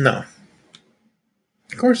 No.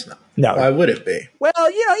 Of course not. No. Why would it be?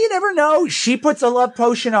 Well, you never know. She puts a love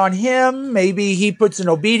potion on him. Maybe he puts an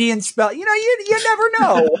obedience spell. You never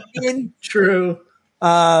know. True.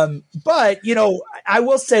 But, I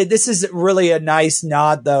will say this is really a nice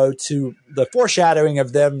nod, though, to the foreshadowing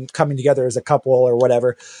of them coming together as a couple or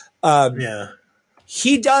whatever. Yeah.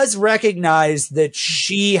 He does recognize that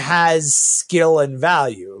she has skill and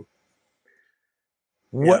value.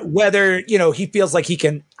 Whether, he feels like he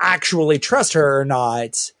can actually trust her or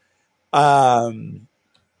not. Another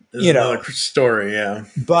story, yeah.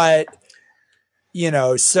 But,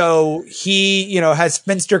 so he, has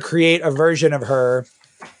Finster create a version of her,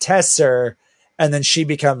 tests her, and then she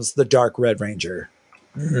becomes the Dark Red Ranger.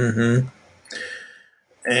 Mm-hmm.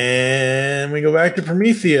 And we go back to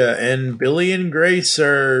Promethea, and Billy and Grace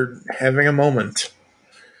are having a moment.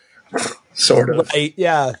 Sort of. Right,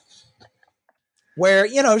 yeah. Where,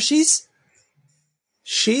 she's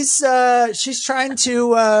trying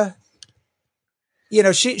to,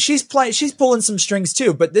 she's pulling some strings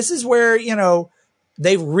too, but this is where,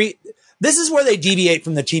 this is where they deviate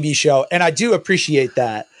from the TV show. And I do appreciate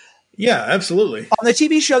that. Yeah, absolutely. On the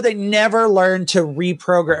TV show, they never learned to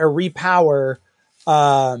reprogram or repower,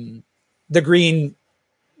 the Green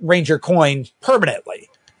Ranger coin permanently.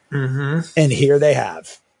 Mm-hmm. And here they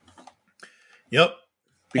have. Yep.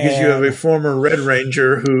 Because you have a former Red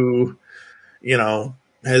Ranger who,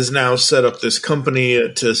 has now set up this company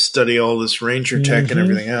to study all this Ranger tech and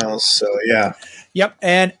everything else. So, yeah. Yep.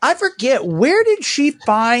 And I forget, where did she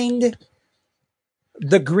find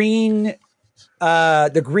the green power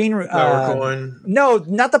coin? No,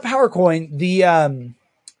 not the power coin. The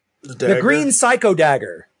green psycho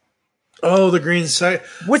dagger. Oh, the green psycho.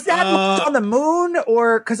 Was that on the moon,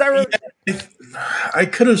 or because I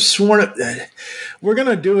could have sworn it. We're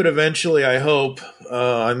gonna do it eventually. I hope.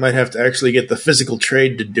 I might have to actually get the physical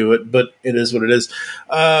trade to do it, but it is what it is.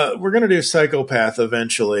 We're gonna do Psychopath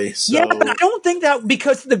eventually. So. Yeah, but I don't think that,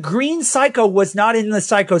 because the green psycho was not in the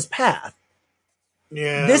psycho's path.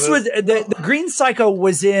 Yeah, this was the green psycho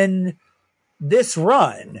was in this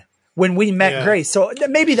run when we met Grace. So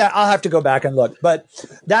maybe that I'll have to go back and look, but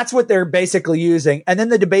that's what they're basically using. And then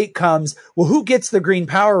the debate comes, well, who gets the green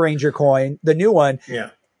Power Ranger coin, the new one?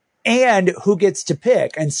 Yeah. And who gets to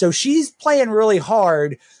pick. And so she's playing really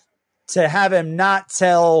hard to have him not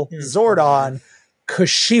tell Zordon, because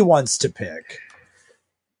she wants to pick.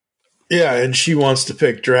 Yeah, and she wants to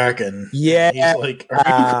pick Draken. Yeah. He's like,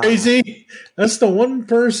 are you crazy? That's the one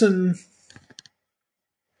person.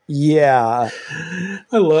 Yeah.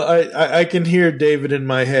 I can hear David in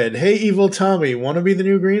my head. Hey, Evil Tommy, want to be the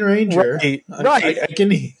new Green Ranger? Right. I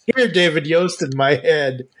can hear David Yost in my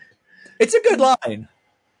head. It's a good line.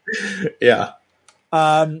 Yeah.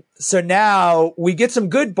 So now we get some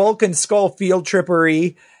good Bulk and Skull field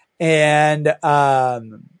trippery, and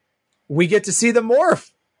we get to see the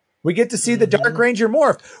morph. We get to see the Dark Ranger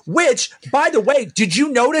morph, which, by the way, did you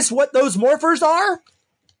notice what those morphers are?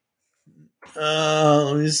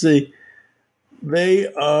 Let me see.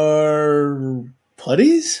 They are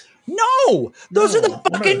putties? No, those are the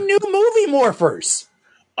fucking new movie morphers.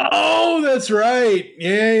 Oh, that's right.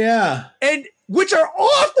 Yeah. And which are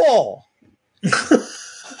awful.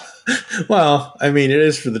 Well, I mean, it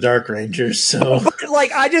is for the Dark Rangers, so. But,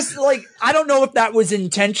 I don't know if that was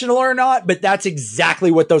intentional or not, but that's exactly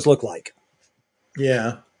what those look like.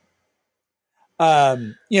 Yeah.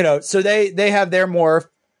 So they have their morph,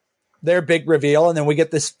 their big reveal, and then we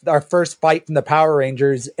get our first fight from the Power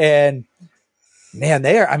Rangers, and man,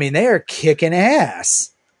 they are kicking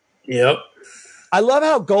ass. Yep. I love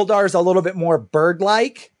how Goldar's a little bit more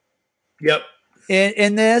bird-like. Yep.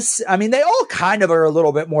 In this, I mean, they all kind of are a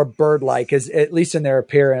little bit more bird-like, at least in their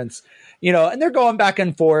appearance, and they're going back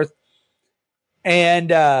and forth. And,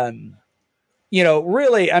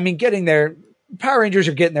 really, I mean, Power Rangers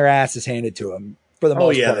are getting their asses handed to them for the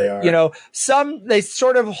most part. They are. Some, they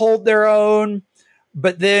sort of hold their own,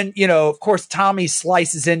 but then, of course, Tommy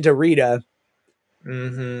slices into Rita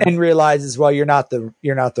and realizes, well, you're not the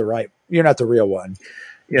real one.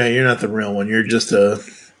 Yeah, you're not the real one. You're just a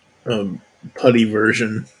putty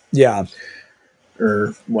version. Yeah.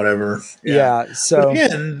 Or whatever. Yeah. So but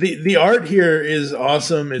again, the art here is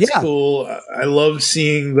awesome. It's cool. I love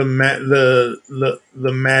seeing the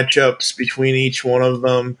matchups between each one of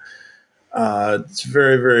them. It's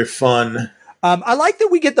very, very fun. I like that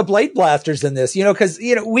we get the blade blasters in this, because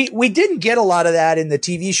we didn't get a lot of that in the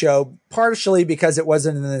TV show, partially because it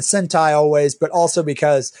wasn't in the Sentai always, but also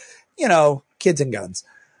because kids and guns.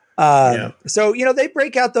 So, they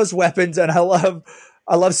break out those weapons, and I love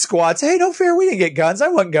Squat's. Hey, no fair. We didn't get guns. I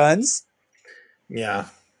want guns. Yeah.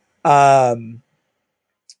 And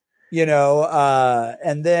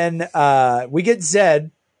then we get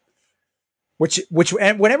Zed, which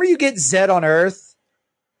and whenever you get Zed on Earth,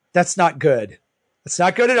 that's not good. It's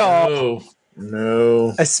not good at all.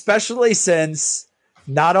 No. Especially since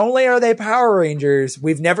not only are they Power Rangers,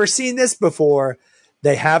 we've never seen this before,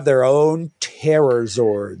 they have their own Terror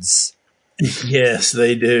Zords. Yes,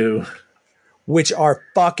 they do. Which are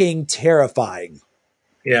fucking terrifying.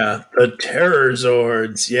 Yeah, the Terror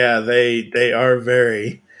Zords. Yeah, they are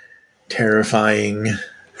very terrifying.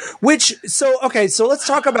 So let's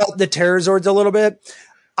talk about the Terror Zords a little bit.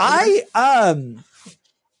 I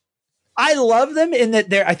love them in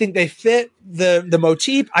that I think they fit the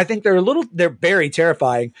motif. I think they're very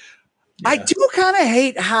terrifying. Yeah. I do kind of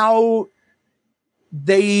hate how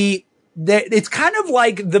it's kind of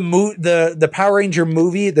like the Power Ranger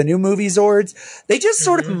movie, the new movie Zords. They just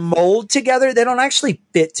sort of mold together. They don't actually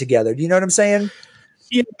fit together. Do you know what I'm saying?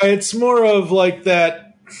 Yeah, it's more of like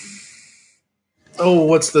that. Oh,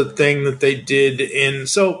 what's the thing that they did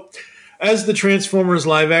as the Transformers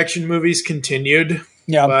live action movies continued,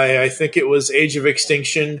 by I think it was Age of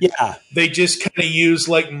Extinction. Yeah, they just kind of use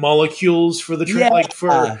like molecules for the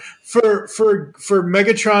for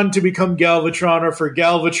Megatron to become Galvatron, or for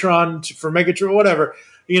Galvatron for Megatron, whatever.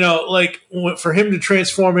 Like for him to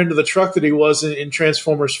transform into the truck that he was in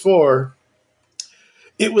Transformers 4,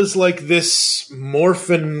 it was like this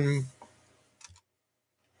morphin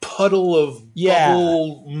puddle of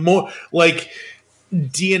bubble, more like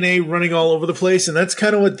DNA running all over the place, and that's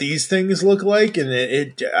kind of what these things look like. And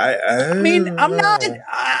I'm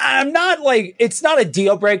not like, it's not a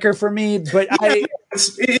deal breaker for me, but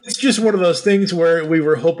it's just one of those things where we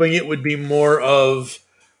were hoping it would be more of,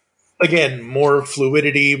 again, more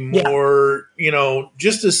fluidity, more,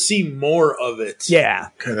 just to see more of it. Yeah.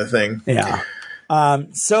 Kind of thing. Yeah.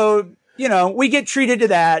 So, we get treated to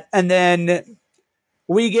that, and then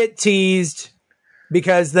we get teased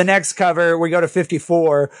because the next cover, we go to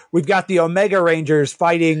 54, we've got the Omega Rangers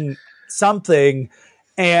fighting something,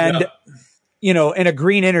 and, and a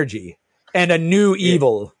green energy and a new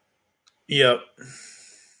evil. Yep.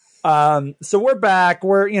 So we're back.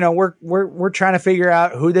 We're trying to figure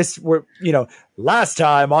out who this. Last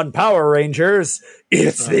time on Power Rangers,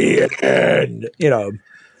 it's the end.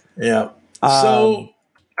 Yeah. So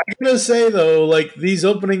I'm gonna say though, like these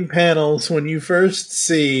opening panels, when you first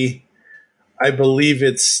see, I believe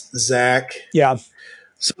it's Zach. Yeah.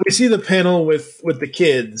 So we see the panel with the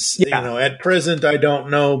kids. Yeah. At present, I don't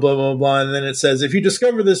know, blah blah blah, and then it says, if you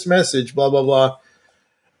discover this message, blah blah blah.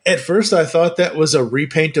 At first, I thought that was a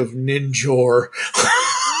repaint of Ninjor.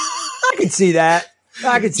 I can see that.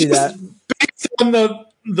 Based on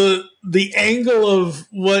the angle of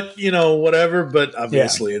what, whatever, but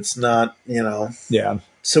obviously it's not, Yeah.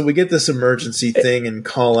 So we get this emergency thing and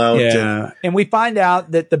call out. Yeah. And we find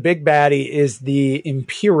out that the big baddie is the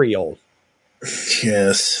Imperial.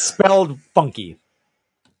 Yes. Spelled funky.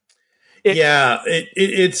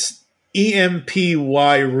 It's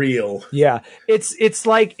EMPY real. Yeah. It's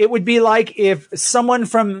like, it would be like if someone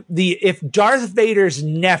if Darth Vader's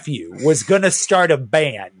nephew was going to start a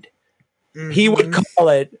band, he would call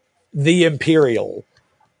it the Imperial.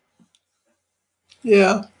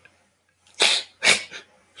 Yeah.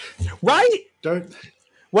 Right?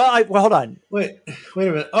 Well, hold on. Wait a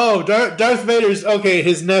minute. Oh, Darth Vader's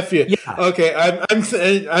his nephew. Yeah. Okay,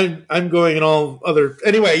 I'm going in all other.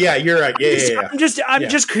 Anyway, yeah, you're right. Yeah. I'm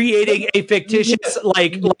just creating a fictitious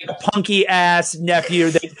like punky ass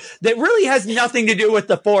nephew that really has nothing to do with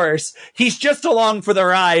the Force. He's just along for the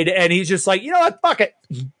ride, and he's just like, you know what, fuck it.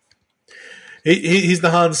 He's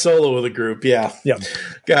the Han Solo of the group. Yeah.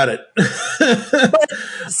 Got it.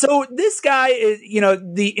 So this guy is,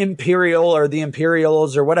 the Imperial or the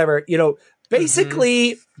Imperials or whatever,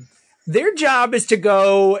 basically their job is to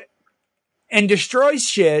go and destroy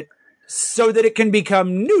shit so that it can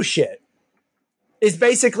become new shit, is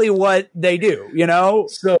basically what they do,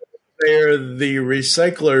 So they're the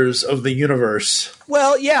recyclers of the universe.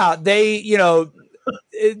 Well, yeah, they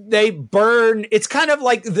burn. It's kind of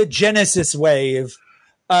like the Genesis wave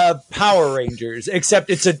of Power Rangers, except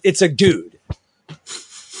it's a dude.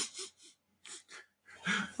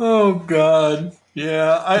 Oh God,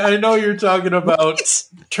 yeah. I know you're talking about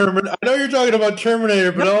Terminator. I know you're talking about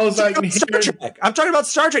Terminator, but all I can hear. Star Trek. I'm talking about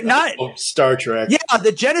Star Trek, not Star Trek. Yeah,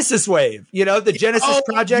 the Genesis wave. The Genesis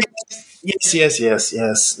project.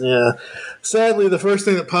 Yes. Yeah. Sadly, the first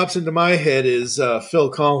thing that pops into my head is Phil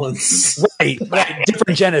Collins. Right.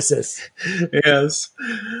 Different Genesis. Yes.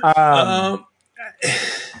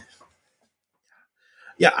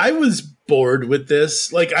 Yeah, I was bored with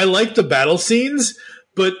this. Like, I liked the battle scenes,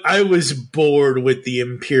 but I was bored with the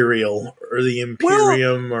Imperial or the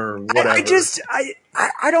Imperium or whatever.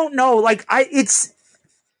 I don't know. Like, it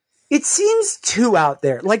seems too out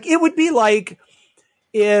there. Like, it would be like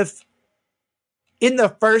if in the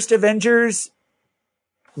first Avengers,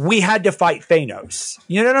 we had to fight Thanos.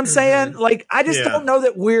 You know what I'm saying? Like, I just don't know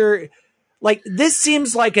that we're like, this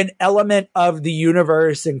seems like an element of the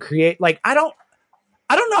universe and create, like, I don't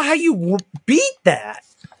know how you beat that.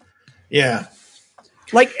 Yeah.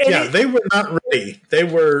 Like, they were not ready. They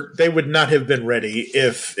would not have been ready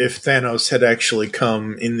if Thanos had actually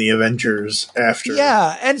come in the Avengers after.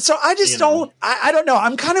 Yeah. And so I just don't know.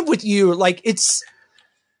 I'm kind of with you. Like,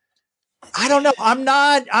 I don't know. I'm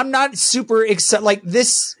not super excited. Like,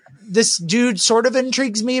 this dude sort of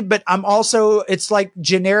intrigues me, but I'm also, it's like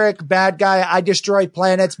generic bad guy. I destroy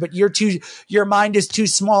planets, but your mind is too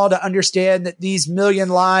small to understand that these million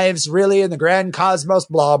lives really in the grand cosmos,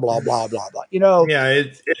 blah, blah, blah, blah, blah. You know? Yeah,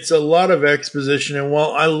 it's a lot of exposition. And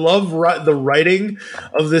while I love the writing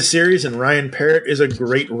of this series, and Ryan Parrott is a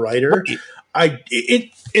great writer,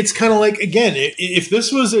 it's kind of like, again, if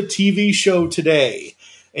this was a TV show today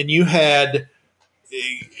and you had,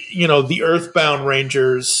 the Earthbound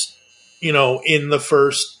Rangers, in the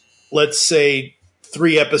first, let's say,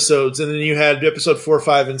 3 episodes, and then you had episode 4,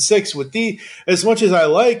 5, and 6 with as much as I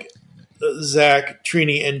like Zach,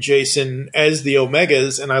 Trini, and Jason as the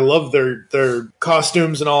Omegas, and I love their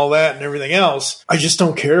costumes and all that and everything else, I just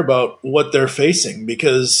don't care about what they're facing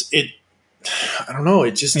because I don't know,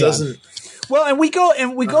 it just doesn't. Well, and we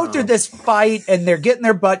go through this fight, and they're getting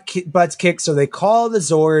their butts kicked. So they call the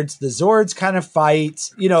Zords. The Zords kind of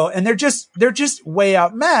fight, and they're just way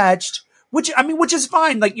outmatched. Which is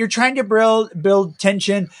fine. Like, you're trying to build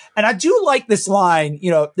tension, and I do like this line.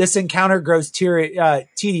 This encounter grows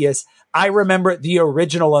tedious. I remember the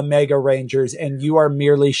original Omega Rangers, and you are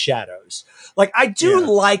merely shadows. Like, I do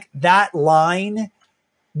like that line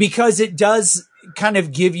because it does kind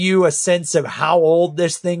of give you a sense of how old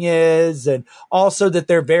this thing is, and also that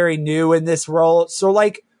they're very new in this role. So,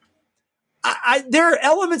 like, there are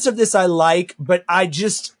elements of this I like, but I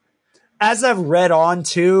just, as I've read on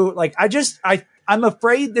too, like, I'm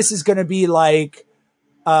afraid this is going to be like,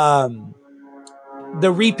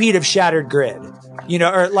 the repeat of Shattered Grid,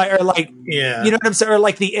 or like, yeah, you know what I'm saying? Or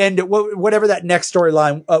like the end, whatever that next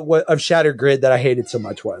storyline of Shattered Grid that I hated so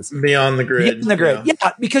much was. Beyond the Grid. Beyond the Grid.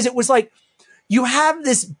 Yeah, because it was like, you have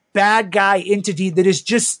this bad guy entity that is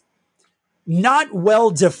just not well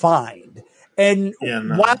defined. And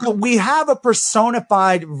while we have a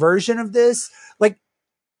personified version of this, like,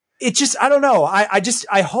 it just, I don't know.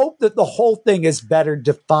 I hope that the whole thing is better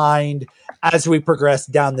defined as we progress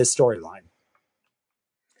down this storyline.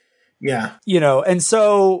 Yeah. And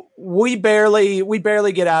so we barely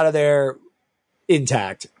get out of there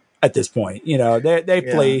intact at this point. They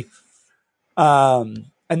flee.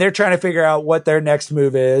 And they're trying to figure out what their next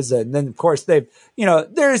move is. And then, of course, there's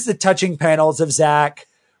the touching panels of Zach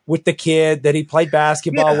with the kid that he played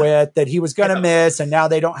basketball with, that he was going to miss, and now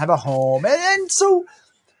they don't have a home. And so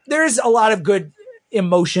there's a lot of good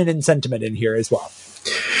emotion and sentiment in here as well.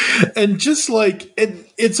 And just like,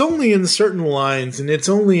 it's only in certain lines, and it's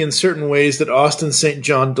only in certain ways that Austin St.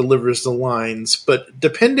 John delivers the lines. But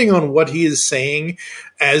depending on what he is saying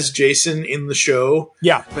as Jason in the show.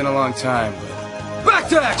 Yeah. It's been a long time. Back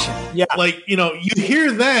to action. Yeah. Like, you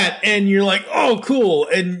hear that and you're like, oh, cool.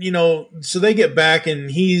 And, so they get back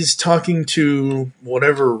and he's talking to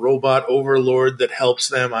whatever robot overlord that helps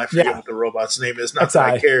them. I forget what the robot's name is. Not that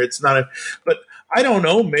I care. It's not but I don't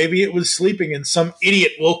know. Maybe it was sleeping and some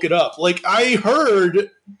idiot woke it up. Like, I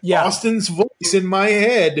heard Austin's voice in my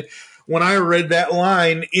head when I read that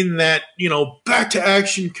line in that, back to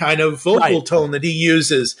action kind of vocal tone that he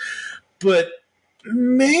uses. But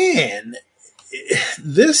man,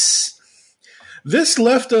 this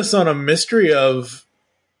left us on a mystery of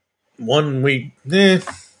one. We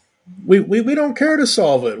don't care to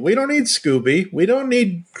solve it. We don't need Scooby. We don't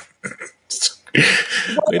need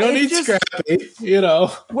Scrappy.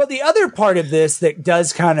 Well, the other part of this that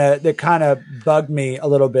kind of bugged me a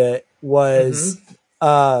little bit was,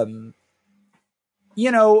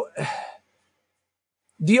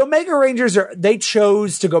 the Omega Rangers they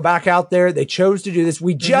chose to go back out there. They chose to do this.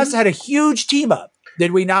 We just had a huge team up,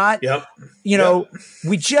 did we not? Yep.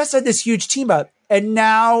 We just had this huge team up, and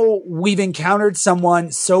now we've encountered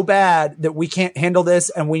someone so bad that we can't handle this,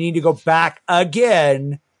 and we need to go back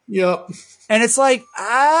again. Yep. And it's like,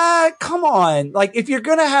 come on. Like, if you're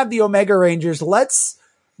going to have the Omega Rangers,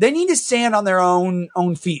 they need to stand on their own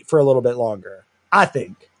feet for a little bit longer, I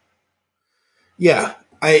think. Yeah.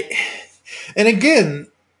 And again,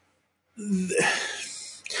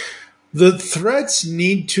 the threats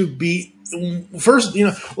need to be first.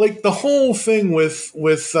 Like the whole thing with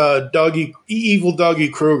evil Doggy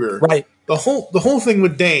Kruger, right? The whole thing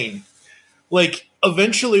with Dane. Like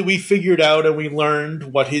eventually, we figured out and we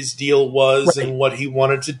learned what his deal was and what he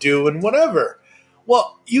wanted to do and whatever.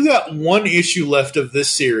 Well, you got one issue left of this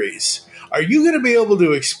series. Are you going to be able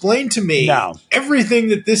to explain to me everything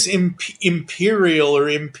that this Imperial or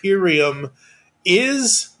Imperium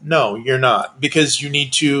is? No, you're not, because you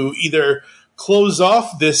need to either close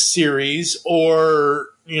off this series or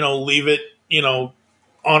leave it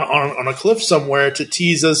on a cliff somewhere to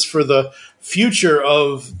tease us for the future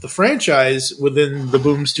of the franchise within the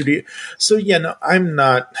Boom Studio. So yeah, no, I'm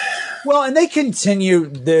not. Well, and they continue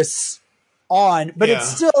this on, but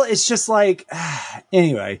it's just like,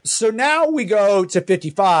 anyway. So now we go to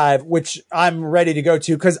 55, which I'm ready to go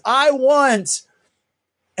to, because I want,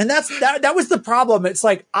 and that was the problem. It's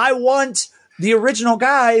like, I want the original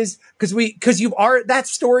guys, because that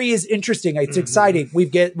story is interesting. It's exciting. We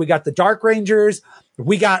got the Dark Rangers.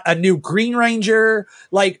 We got a new Green Ranger.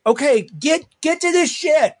 Like, okay, get to this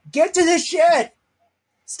shit. Get to this shit.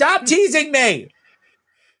 Stop teasing me.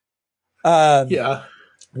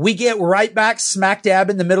 We get right back smack dab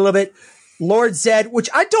in the middle of it. Lord Zed, which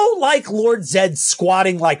I don't like Lord Zed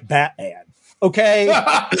squatting like Batman. Okay.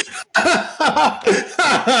 I'm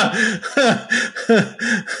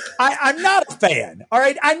not a fan. All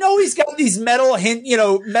right. I know he's got these metal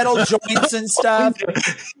joints and stuff.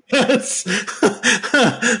 Yes. But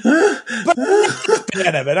I'm not a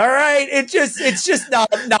fan of it. All right. It's just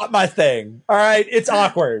not my thing. All right. It's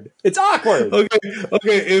awkward. Okay.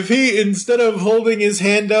 If he, instead of holding his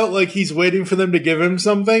hand out like he's waiting for them to give him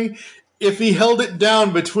something, if he held it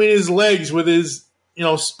down between his legs with his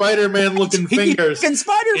Spider-Man looking fingers. And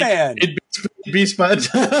Spider-Man. It'd be Spider.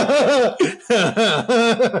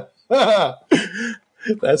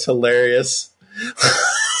 That's hilarious.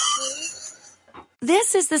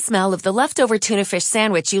 This is the smell of the leftover tuna fish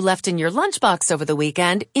sandwich you left in your lunchbox over the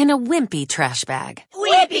weekend in a wimpy trash bag.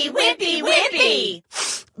 Wimpy, wimpy, wimpy!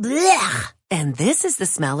 Blech. And this is the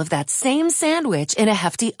smell of that same sandwich in a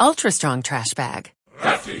hefty, ultra-strong trash bag.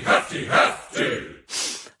 Hefty, hefty, hefty!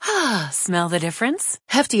 Ah, smell the difference?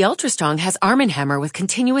 Hefty Ultra Strong has Arm & Hammer with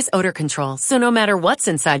continuous odor control, so no matter what's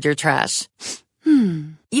inside your trash,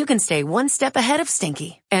 you can stay one step ahead of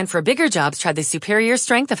stinky. And for bigger jobs, try the superior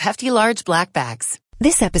strength of Hefty Large Black Bags.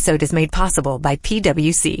 This episode is made possible by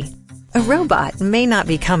PwC. A robot may not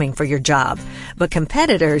be coming for your job, but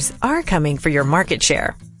competitors are coming for your market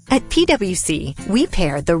share. At PwC, we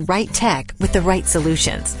pair the right tech with the right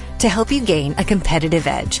solutions to help you gain a competitive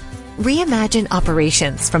edge. Reimagine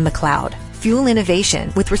operations from the cloud, fuel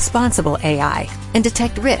innovation with responsible AI, and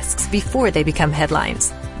detect risks before they become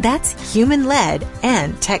headlines. That's human-led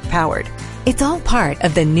and tech-powered. It's all part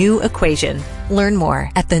of The New Equation. Learn more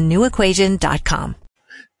at thenewequation.com.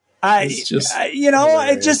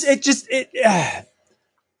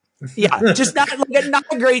 Just not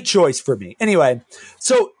a great choice for me. Anyway,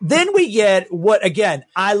 so then we get what, again,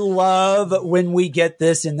 I love when we get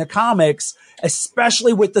this in the comics,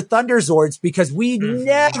 especially with the Thunderzords, because we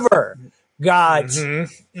never got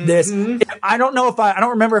this. I don't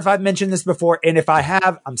remember if I've mentioned this before. And if I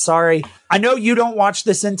have, I'm sorry. I know you don't watch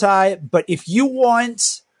the Sentai, but if you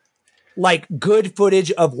want like good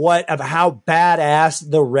footage of how badass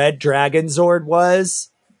the Red Dragon Zord was,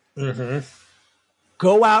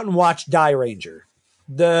 go out and watch Die Ranger.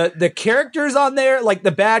 The characters on there, like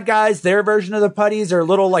the bad guys, their version of the putties are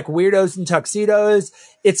little like weirdos in tuxedos.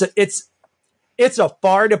 It's a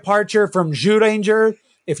far departure from Zhu Ranger.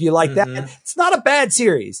 If you like that, it's not a bad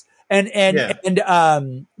series. And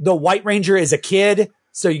the White Ranger is a kid,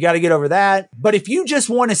 so you got to get over that. But if you just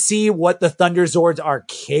want to see what the Thunderzords are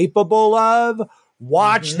capable of,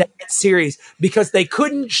 watch that series, because they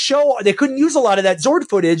couldn't use a lot of that Zord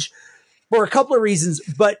footage for a couple of reasons,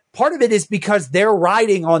 but part of it is because they're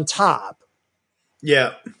riding on top.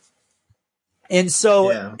 Yeah. And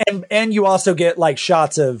so, and you also get like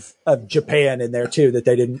shots of Japan in there too, that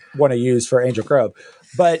they didn't want to use for Angel Grove,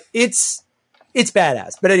 but it's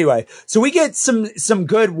badass. But anyway, so we get some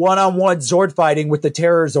good one-on-one Zord fighting with the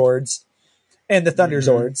Terror Zords and the Thunder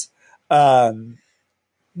Zords,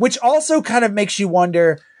 which also kind of makes you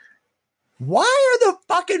wonder, why are the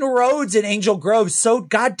fucking roads in Angel Grove so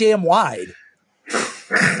goddamn wide?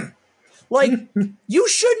 Like, you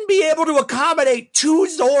shouldn't be able to accommodate two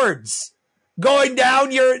Zords going down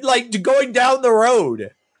the road.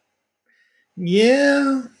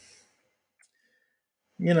 Yeah.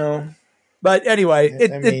 But anyway,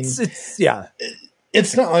 it's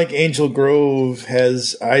it's not like Angel Grove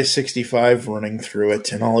has I-65 running through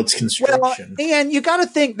it and all its construction. Well, and you got to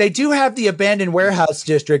think they do have the abandoned warehouse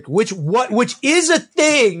district, which is a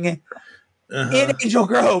thing in Angel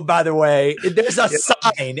Grove, by the way. There's a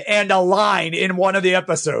sign and a line in one of the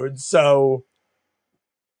episodes. So,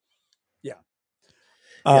 yeah.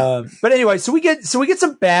 But anyway, so we get some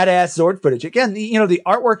badass Zord footage. Again, the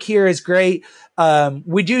artwork here is great.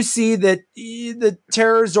 We do see that the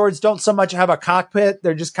Terror Zords don't so much have a cockpit.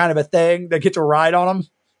 They're just kind of a thing. They get to ride on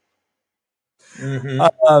them.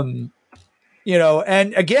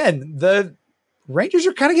 And again, the Rangers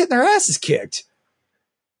are kind of getting their asses kicked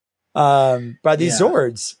by these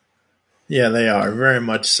Zords. Yeah, they are very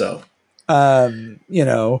much so. And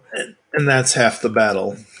that's half the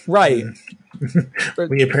battle. Right.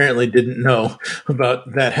 We apparently didn't know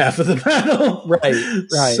about that half of the battle. Right.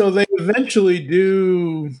 So they eventually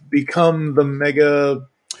do become the mega.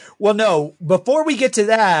 Well, no, before we get to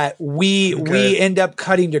that, we end up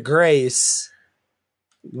cutting to Grace.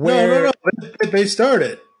 No. They start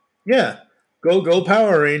it. Yeah. Go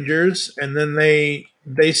Power Rangers. And then they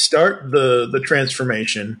start the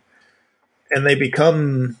transformation and they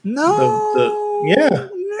become And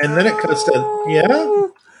then it cuts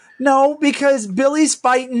to, No, because Billy's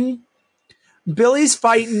fighting, Babu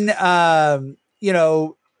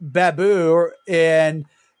and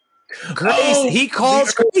Grace. He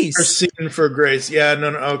calls Grace. Scene for Grace. Yeah, no,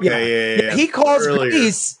 okay, yeah. He calls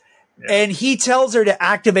Grace, and he tells her to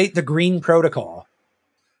activate the green protocol.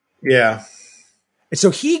 Yeah. So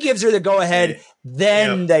he gives her the go ahead.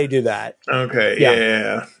 Then they do that. Okay.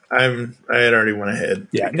 Yeah. I had already went ahead.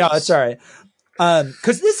 Yeah. No, it's all right.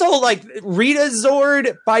 Cause this whole Rita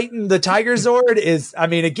Zord fighting the Tiger Zord is,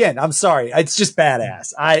 again, I'm sorry. It's just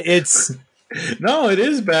badass. No, it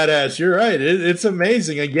is badass. You're right. It's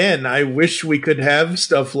amazing. Again, I wish we could have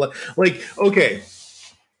stuff okay,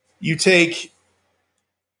 you take,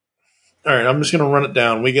 all right, I'm just going to run it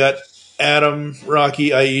down. We got Adam, Rocky,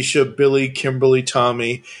 Aisha, Billy, Kimberly,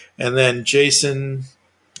 Tommy, and then Jason,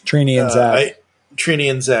 Trini,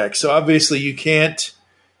 and Zach. So obviously you can't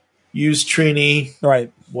use Trini,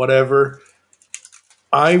 right? Whatever.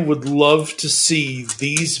 I would love to see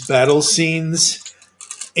these battle scenes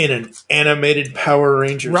in an animated Power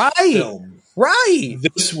Rangers film. Right.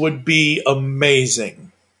 This would be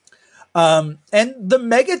amazing. And the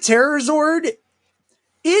Mega Terror Zord,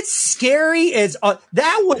 it's scary as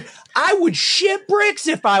I would shit bricks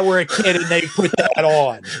if I were a kid and they put that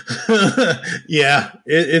on. Yeah,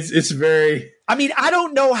 it's very. I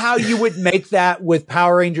don't know how you would make that with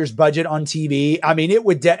Power Rangers budget on TV. It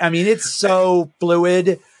would. It's so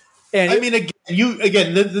fluid. And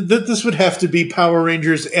this would have to be Power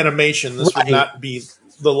Rangers animation. This would not be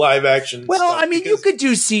the live action. Well, you could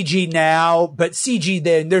do CG now, but CG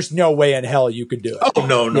then there's no way in hell you could do it. Oh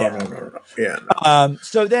no. Yeah. No.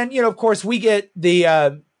 So then of course we get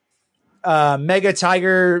the Mega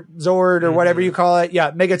Tiger Zord or whatever you call it.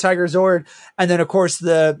 Yeah, Mega Tiger Zord, and then of course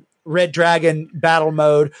the Red Dragon battle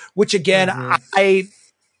mode, which again I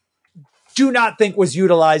do not think was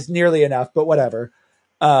utilized nearly enough, but whatever.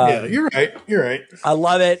 Yeah, you're right. I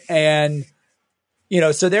love it. And,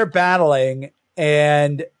 so they're battling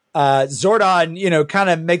and, Zordon, kind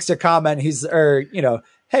of makes a comment.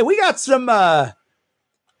 Hey, we got some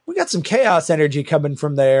chaos energy coming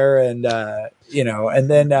from there. And, and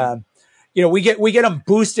then, we get them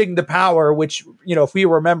boosting the power, which, if we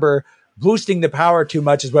remember, boosting the power too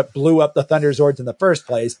much is what blew up the Thunder Zords in the first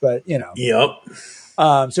place. But, Yep.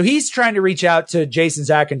 So he's trying to reach out to Jason,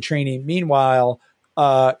 Zach, and Trini. Meanwhile,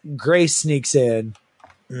 Grace sneaks in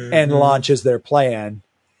and launches their plan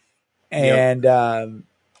and,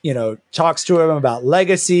 talks to him about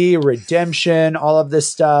legacy, redemption, all of this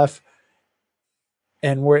stuff.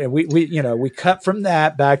 And we cut from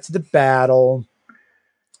that back to the battle.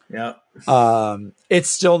 Yeah. It's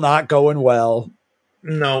still not going well.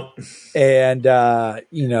 No. And,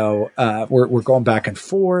 we're going back and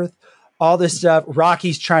forth, all this stuff.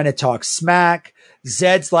 Rocky's trying to talk smack.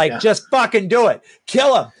 Zed's like, just fucking do it.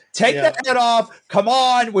 Kill him. Take the head off. Come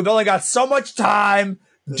on. We've only got so much time.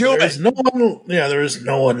 There is no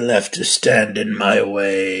one left to stand in my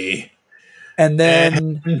way. And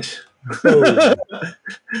then. Yep.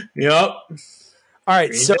 All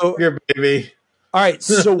right. So, your baby. All right.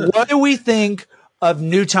 So, what do we think of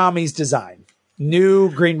new Tommy's design?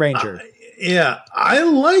 New Green Ranger. Yeah, I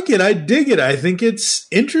like it. I dig it. I think it's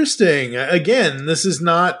interesting. Again, this is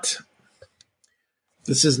not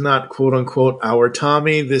quote unquote our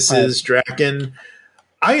Tommy. This is Draken.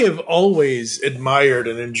 I have always admired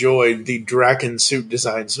and enjoyed the Draken suit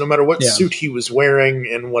designs, no matter what suit he was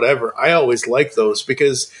wearing and whatever. I always liked those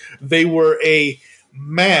because they were a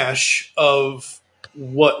mash of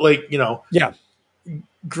what, like, you know,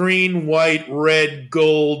 green, white, red,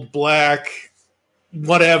 gold, black,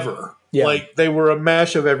 whatever. Yeah. Like, they were a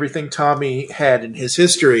mash of everything Tommy had in his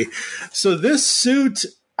history. So this suit,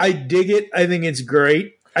 I dig it. I think it's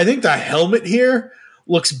great. I think the helmet here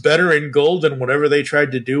looks better in gold than whatever they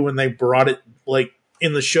tried to do when they brought it, like,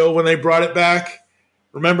 in the show when they brought it back.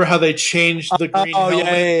 Remember how they changed the green helmet?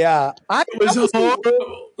 Yeah.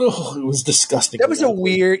 It was disgusting. That was a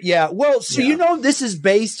weird, Well, so you know this is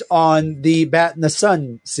based on the Bat in the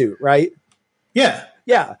Sun suit, right? Yeah.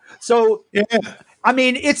 Yeah. So, I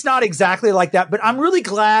mean, it's not exactly like that, but I'm really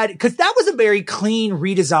glad, because that was a very clean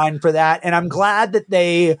redesign for that, and I'm glad that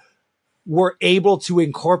they were able to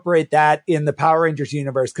incorporate that in the Power Rangers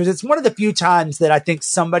universe, because it's one of the few times that I think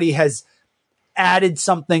somebody has added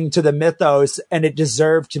something to the mythos and it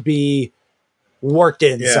deserved to be worked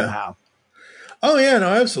in somehow. Oh yeah, no,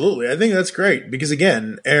 absolutely. I think that's great because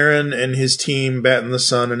again, Aaron and his team, Bat in the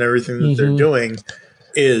Sun, and everything that they're doing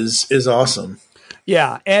is awesome.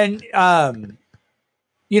 Yeah, and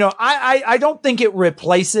you know, I don't think it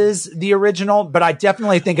replaces the original, but I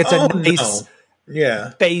definitely think it's a nice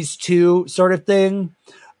phase 2 sort of thing.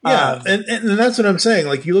 Yeah, and that's what I'm saying.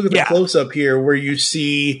 Like, you look at the close up here where you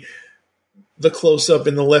see the close up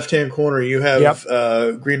in the left hand corner, you have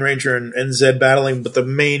Green Ranger and Zed battling, but the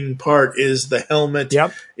main part is the helmet,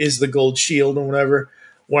 is the gold shield and whatever.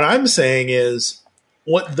 What I'm saying is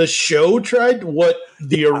what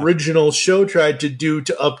the original show tried to do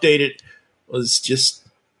to update it was just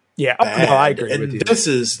bad. I agree with you.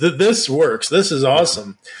 This works. This is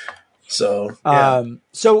awesome. So,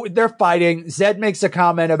 so they're fighting. Zed makes a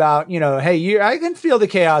comment about, you know, hey, I can feel the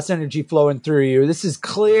chaos energy flowing through you. This is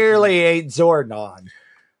clearly ain't Zordon.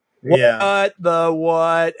 What?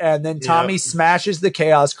 And then Tommy smashes the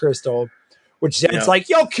chaos crystal, which Zed's like,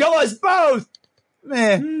 you'll kill us both.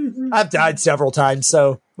 I've died several times,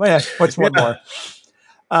 so what's one more?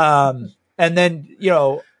 And then, you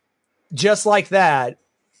know, just like that,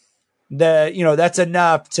 that's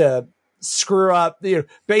enough to screw up.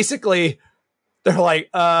 Basically, they're like,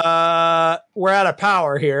 we're out of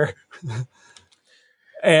power here.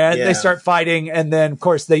 And they start fighting. And then, of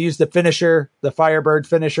course, they use the finisher, the Firebird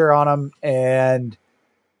finisher on them. And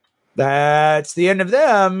that's the end of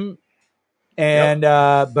them. And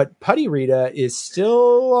but Putty Rita is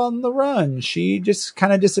still on the run. She just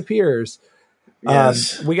kind of disappears.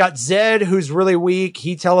 Yes. We got Zed, who's really weak.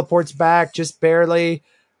 He teleports back just barely.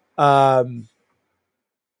 And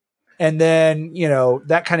then, you know,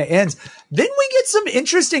 that kind of ends. Then we get some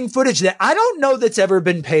interesting footage that I don't know that's ever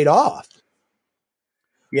been paid off.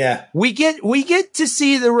 Yeah. We get to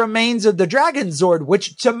see the remains of the Dragon Zord,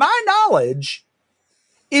 which to my knowledge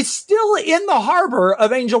is still in the harbor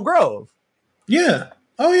of Angel Grove. Yeah.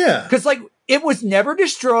 Oh yeah. Because like it was never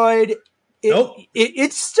destroyed.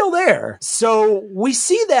 It's still there. So we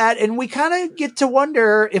see that and we kind of get to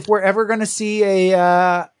wonder if we're ever going to see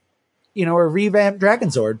a revamped Dragon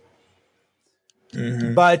Zord.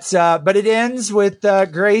 Mm-hmm. But it ends with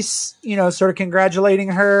Grace, you know, sort of congratulating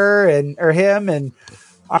her or him, and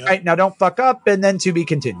all right, now don't fuck up, and then to be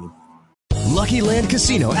continued. Lucky Land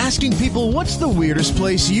Casino, asking people, what's the weirdest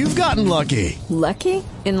place you've gotten lucky? Lucky?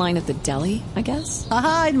 In line at the deli, I guess?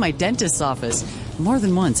 Aha, in my dentist's office. More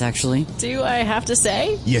than once, actually. Do I have to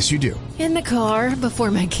say? Yes, you do. In the car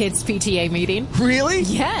before my kids' PTA meeting. Really?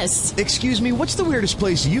 Yes. Excuse me, what's the weirdest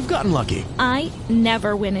place you've gotten lucky? I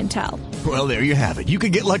never win and tell. Well, there you have it. You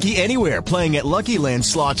can get lucky anywhere, playing at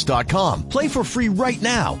LuckyLandSlots.com. Play for free right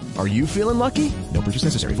now. Are you feeling lucky? No purchase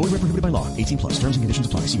necessary. Void where prohibited by law. 18+. Terms and conditions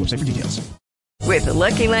apply. See website for details. With the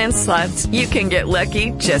Lucky Land Slots, you can get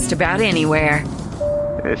lucky just about anywhere.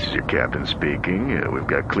 This is your captain speaking. We've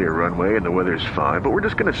got clear runway and the weather's fine, but we're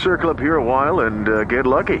just going to circle up here a while and get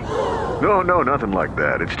lucky. No, nothing like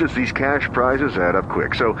that. It's just these cash prizes add up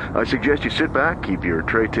quick. So I suggest you sit back, keep your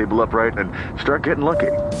tray table upright, and start getting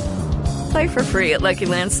lucky. Play for free at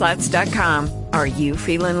LuckyLandSlots.com. Are you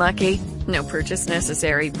feeling lucky? No purchase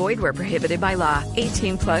necessary. Void where prohibited by law.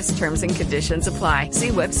 18+ terms and conditions apply. See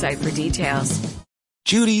website for details.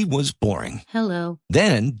 Judy was boring. Hello.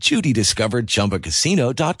 Then Judy discovered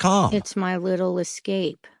ChumbaCasino.com. It's my little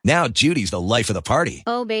escape. Now Judy's the life of the party.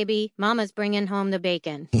 Oh, baby, mama's bringing home the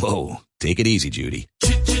bacon. Whoa, take it easy, Judy.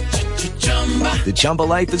 The Chumba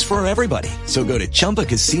life is for everybody. So go to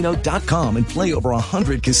ChumbaCasino.com and play over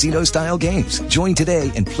 100 casino-style games. Join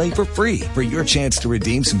today and play for free for your chance to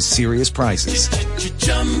redeem some serious prizes.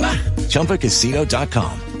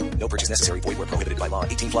 ChumbaCasino.com. No purchase necessary. Void where prohibited by law.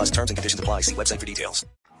 18+ terms and conditions apply. See website for details.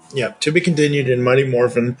 Yeah, to be continued in Mighty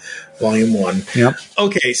Morphin Volume 1. Yep.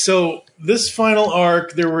 Okay, so this final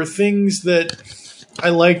arc, there were things that I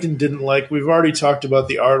liked and didn't like. We've already talked about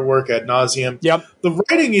the artwork ad nauseum. Yep. The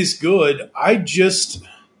writing is good. I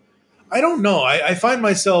don't know. I find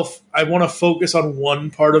myself, I want to focus on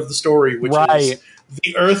one part of the story, which is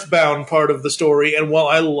the Earthbound part of the story. And while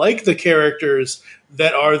I like the characters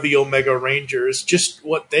that are the Omega Rangers, just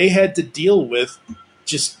what they had to deal with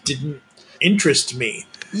just didn't interest me.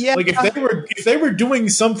 Yeah. Like if they were doing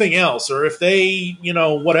something else, or if they,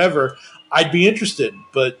 whatever, I'd be interested.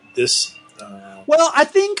 But this. Well, I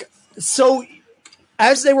think so.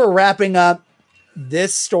 As they were wrapping up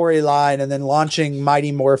this storyline and then launching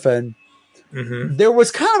Mighty Morphin, there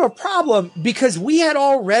was kind of a problem because we had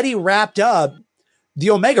already wrapped up the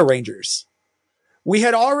Omega Rangers. We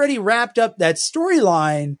had already wrapped up that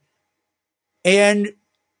storyline. And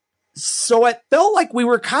so it felt like we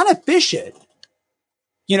were kind of fishing.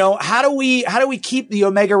 How do we keep the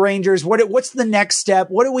Omega Rangers? What's the next step?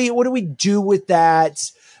 What do we do with that?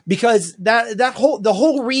 Because the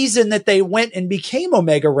whole reason that they went and became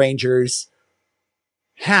Omega Rangers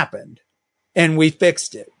happened and we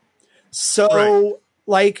fixed it. So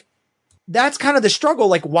that's kind of the struggle.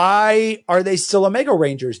 Like, why are they still Omega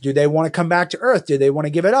Rangers? Do they want to come back to Earth? Do they want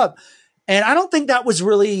to give it up? And I don't think that was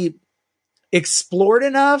really explored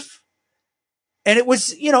enough. And it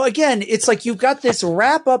was, again, it's like you've got this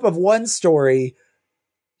wrap up of one story,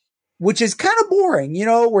 which is kind of boring.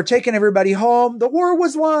 We're taking everybody home. The war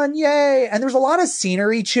was won. Yay. And there's a lot of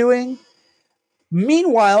scenery chewing.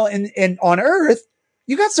 Meanwhile, in on Earth,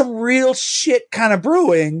 you got some real shit kind of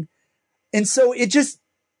brewing. And so it just,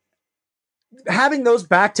 having those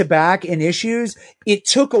back to back in issues, it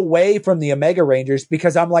took away from the Omega Rangers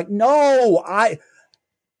because I'm like, no,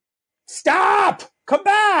 stop, come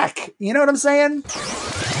back. You know what I'm saying?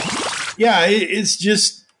 Yeah. It's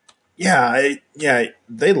just, they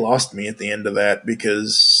lost me at the end of that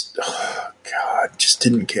because, God, just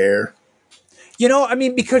didn't care.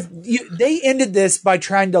 Because they ended this by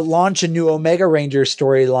trying to launch a new Omega Ranger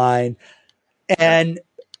storyline and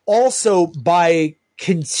also by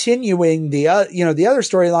continuing the other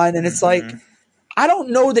storyline. And it's like, I don't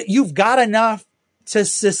know that you've got enough to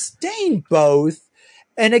sustain both.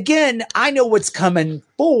 And again, I know what's coming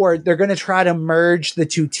forward. They're going to try to merge the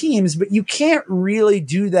two teams, but you can't really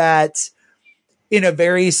do that in a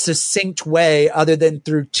very succinct way other than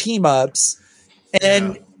through team ups.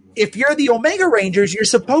 And if you're the Omega Rangers, you're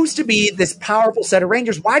supposed to be this powerful set of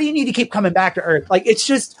Rangers. Why do you need to keep coming back to Earth? Like, it's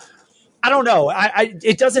just, I don't know.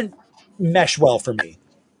 It doesn't mesh well for me.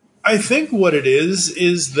 I think what it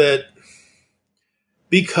is that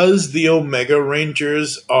because the Omega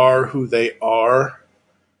Rangers are who they are,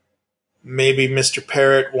 maybe Mr.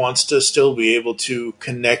 Parrott wants to still be able to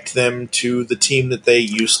connect them to the team that they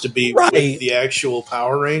used to be with the actual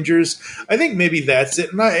Power Rangers. I think maybe that's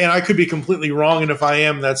it. And I could be completely wrong, and if I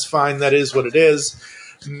am, that's fine. That is what it is.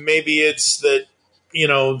 Maybe it's that,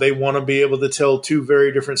 they want to be able to tell two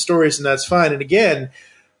very different stories, and that's fine. And again,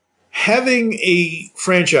 having a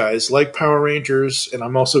franchise like Power Rangers, and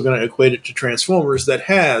I'm also going to equate it to Transformers, that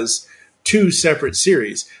has two separate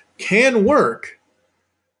series can work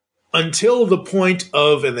until the point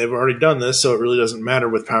of, and they've already done this, so it really doesn't matter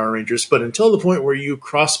with Power Rangers, but until the point where you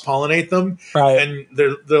cross-pollinate them, and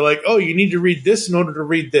they're like, oh, you need to read this in order to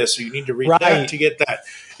read this, or you need to read that to get that.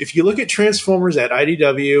 If you look at Transformers at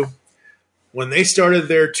IDW, when they started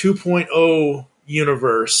their 2.0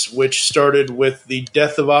 universe, which started with the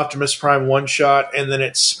Death of Optimus Prime one-shot, and then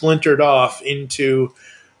it splintered off into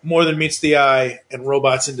More Than Meets the Eye and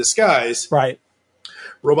Robots in Disguise. Right.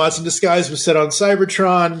 Robots in Disguise was set on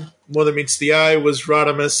Cybertron. More Than Meets the Eye was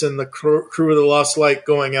Rodimus and the crew of the Lost Light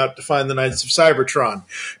going out to find the Knights of Cybertron.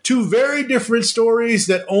 Two very different stories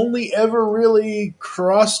that only ever really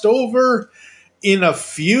crossed over in a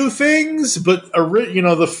few things, but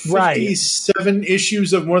the 57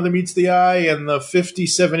 issues of More Than Meets the Eye and the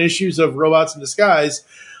 57 issues of Robots in Disguise,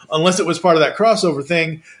 unless it was part of that crossover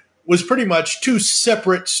thing, was pretty much two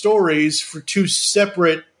separate stories for two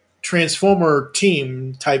separate Transformer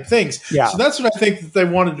team type things. Yeah. So that's what I think that they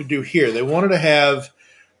wanted to do here. They wanted to have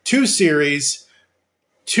two series.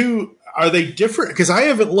 Are they different? Because I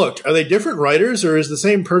haven't looked. Are they different writers, or is the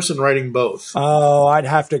same person writing both? Oh, I'd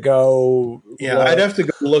have to go. Yeah, I'd have to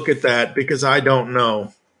go look at that because I don't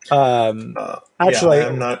know. Actually,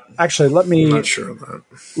 I'm not sure of that.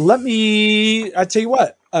 I tell you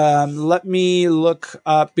what. Let me look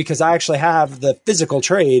up, because I actually have the physical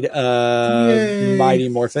trade of Mighty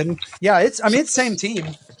Morphin. Yeah, it's same team.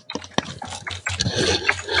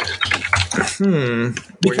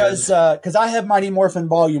 Because I have Mighty Morphin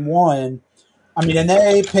Volume 1. And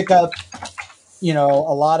they pick up, a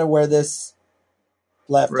lot of where this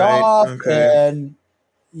left off. Okay. And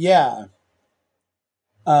yeah.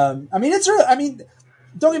 I mean, it's really, I mean,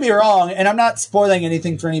 don't get me wrong, and I'm not spoiling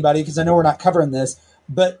anything for anybody because I know we're not covering this,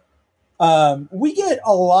 but we get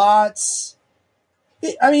a lot.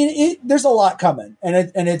 There's a lot coming,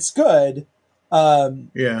 and it's good.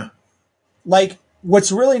 Like,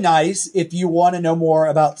 what's really nice, if you want to know more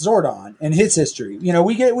about Zordon and his history, you know,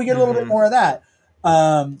 we get a little bit more of that,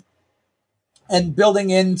 and building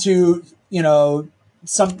into, you know,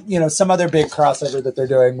 some other big crossover that they're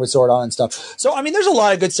doing with Zordon and stuff. So, I mean, there's a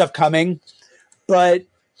lot of good stuff coming, but,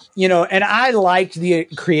 you know, and I liked the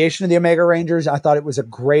creation of the Omega Rangers. I thought it was a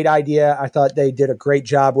great idea. I thought they did a great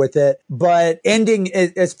job with it, but ending,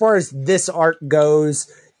 as far as this arc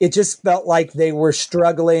goes, it just felt like they were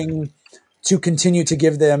struggling to continue to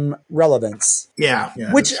give them relevance. Yeah.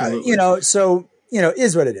 Which, absolutely. you know, so, you know,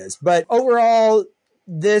 is what it is. But overall,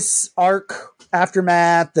 this arc,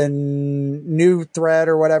 Aftermath and New Thread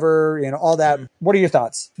or whatever, you know, all that. What are your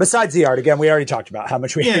thoughts? Besides the art, again, we already talked about how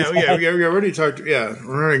much we we already talked. Yeah, we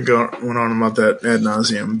already went on about that ad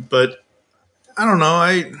nauseum. But I don't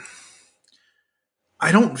know.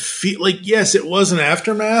 I don't feel like, yes, it was an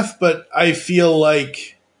Aftermath, but I feel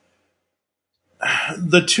like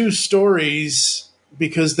the two stories,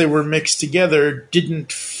 because they were mixed together,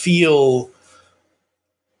 didn't feel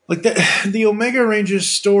like the Omega Rangers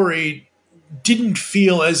story didn't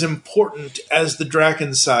feel as important as the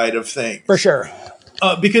Draken side of things. For sure.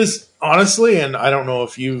 Because honestly, and I don't know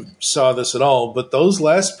if you saw this at all, but those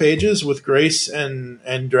last pages with Grace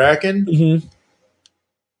and Draken,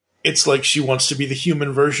 it's like she wants to be the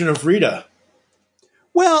human version of Rita.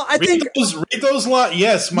 Well, I think read those lines.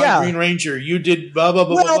 Yes, my Green Ranger, you did blah blah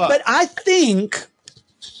blah. Well, blah, blah. but I think,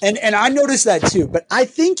 and I noticed that too. But I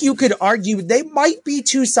think you could argue they might be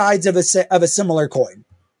two sides of a similar coin.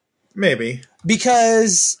 Maybe,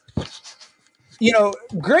 because, you know,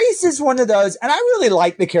 Grace is one of those, and I really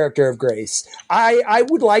like the character of Grace. I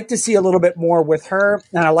would like to see a little bit more with her,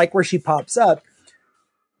 and I like where she pops up.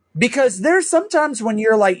 Because there's sometimes when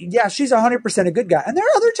you're like, yeah, she's 100% a good guy. And there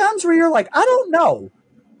are other times where you're like, I don't know.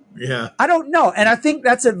 Yeah. I don't know. And I think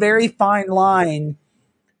that's a very fine line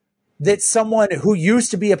that someone who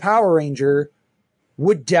used to be a Power Ranger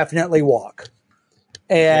would definitely walk.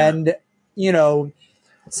 And, you know,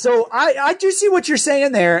 so I do see what you're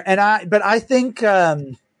saying there. But I think,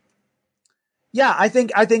 I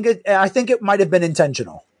think it might have been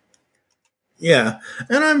intentional. Yeah.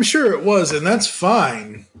 And I'm sure it was, and that's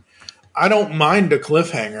fine. I don't mind a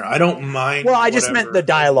cliffhanger. I don't mind. Well, I just meant the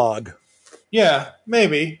dialogue. Yeah,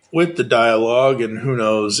 maybe with the dialogue, and who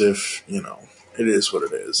knows if, you know, it is what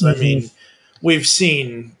it is. I mean, we've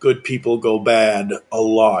seen good people go bad a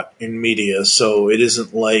lot in media, so it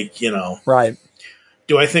isn't like, you know. Right.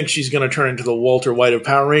 Do I think she's going to turn into the Walter White of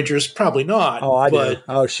Power Rangers? Probably not. Oh, I do.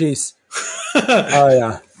 Oh, she's. Oh,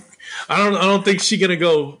 yeah. I don't think she's going to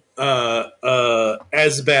go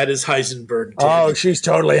as bad as Heisenberg did. Oh, she's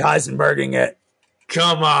totally Heisenberging it.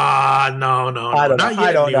 Come on, no. I don't know.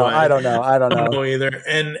 I don't know either.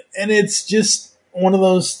 And it's just one of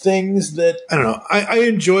those things that I don't know. I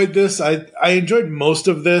enjoyed this. I enjoyed most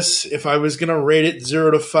of this. If I was gonna rate it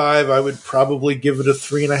 0 to 5, I would probably give it a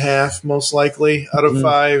 3.5, most likely out of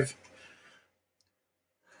 5.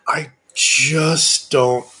 I just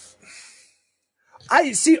don't.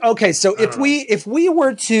 I see. Okay, so if we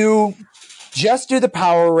were to just do the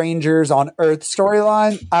Power Rangers on Earth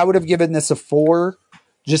storyline, I would have given this a 4,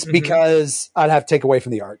 just because I'd have to take away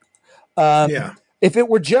from the art. If it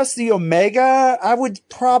were just the Omega, I would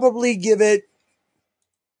probably give it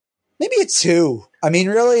maybe a 2. I mean,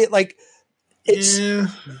 really, like it's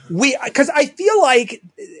because I feel like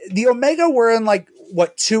the Omega were in like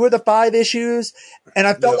 2 of the 5 issues, and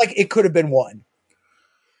I felt like it could have been 1.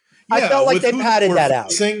 I felt like they padded that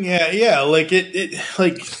out. I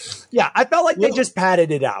felt like they just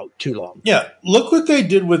padded it out too long. Yeah, look what they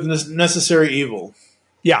did with Necessary Evil.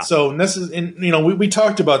 Yeah. So, we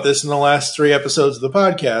talked about this in the last 3 episodes of the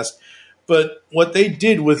podcast, but what they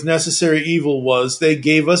did with Necessary Evil was they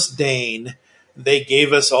gave us Dane, they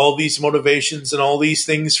gave us all these motivations and all these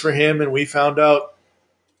things for him, and we found out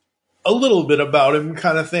a little bit about him,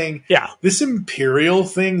 kind of thing. Yeah. This Imperial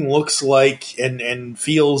thing looks like and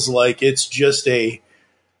feels like it's just a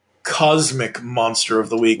cosmic monster of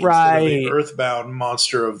the week instead of an earthbound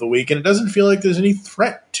monster of the week, and it doesn't feel like there's any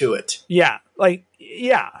threat to it. Yeah.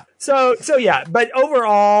 So yeah, but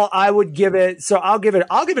overall I would give it, I'll give it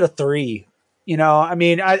a 3. You know, I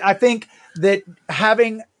mean, I think that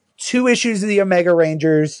having 2 issues of the Omega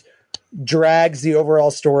Rangers drags the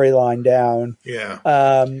overall storyline down. Yeah.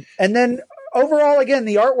 And then overall, again,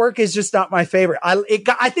 the artwork is just not my favorite.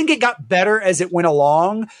 I think it got better as it went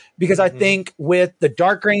along, because I think with the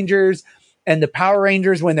Dark Rangers and the Power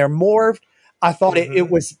Rangers when they're morphed, I thought it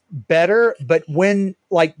was better. But when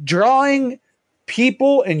like drawing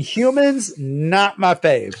people and humans, not my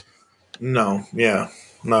fave. No, yeah,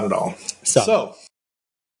 not at all. So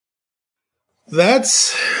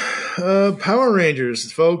that's Power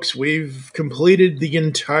Rangers, folks. We've completed the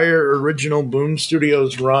entire original Boom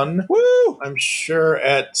Studios run. Woo! I'm sure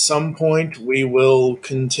at some point we will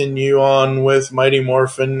continue on with Mighty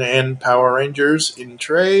Morphin and Power Rangers in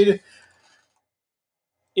trade.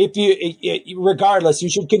 If you, regardless, you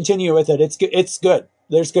should continue with it. It's good.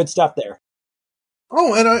 There's good stuff there.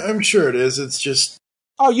 Oh, and I'm sure it is. It's just.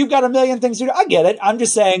 Oh, you've got a million things to do. I get it. I'm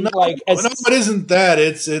just saying, No, it isn't that.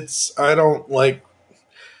 It's. I don't like.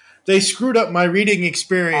 They screwed up my reading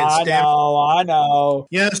experience. I know.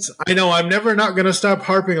 Yes, I know. I'm never not going to stop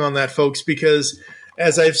harping on that, folks, because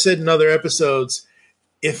as I've said in other episodes,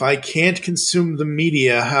 if I can't consume the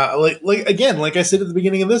media, like I said at the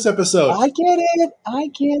beginning of this episode, I get it.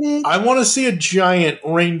 I want to see a giant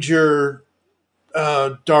Ranger,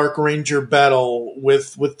 Dark Ranger battle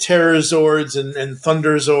with Terrorzords and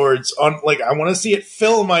Thunderzords on. Like, I want to see it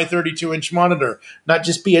fill my 32-inch monitor, not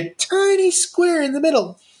just be a tiny square in the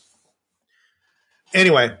middle.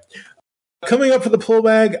 Anyway, coming up for the pull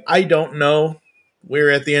bag, I don't know. We're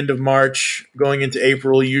at the end of March, going into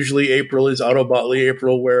April. Usually April is Autobotly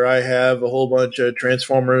April, where I have a whole bunch of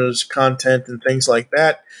Transformers content and things like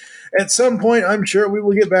that. At some point, I'm sure we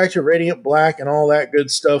will get back to Radiant Black and all that good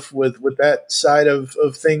stuff with that side of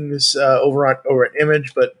things over at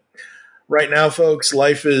Image. But right now, folks,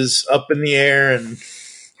 life is up in the air. And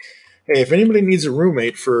hey, if anybody needs a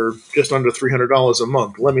roommate for just under $300 a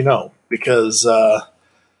month, let me know. Because, I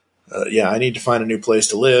need to find a new place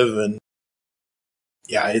to live. And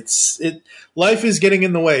yeah, life is getting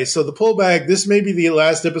in the way. So the pull bag, this may be the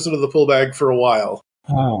last episode of the pull bag for a while.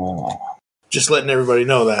 Oh. Just letting everybody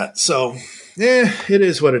know that. So, it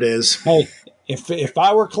is what it is. Hey, if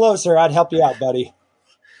I were closer, I'd help you out, buddy.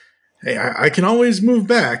 Hey, I can always move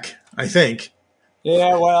back, I think.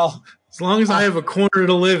 Yeah, well. As long as I have a corner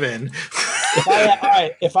to live in.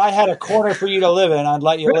 If I had a corner for you to live in, I'd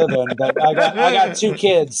let you live in. But I got 2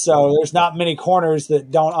 kids, so there's not many corners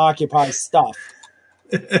that don't occupy stuff.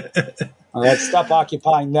 Or that stuff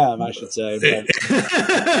occupying them, I should say. But.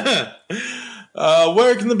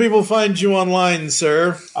 Where can the people find you online,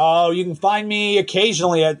 sir? Oh, you can find me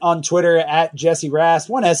occasionally on Twitter at Jesse Rast,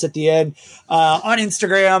 1 S at the end. On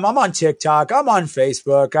Instagram, I'm on TikTok, I'm on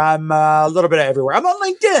Facebook, I'm a little bit of everywhere. I'm on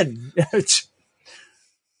LinkedIn.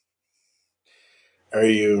 Are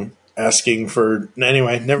you asking for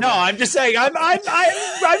anyway? Never. No, I'm just saying I'm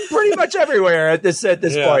pretty much everywhere at this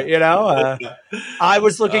point. You know, I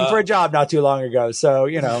was looking for a job not too long ago, so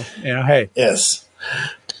you know, hey, yes.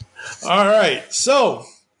 All right, so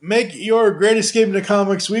make your great escape into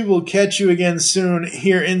comics. We will catch you again soon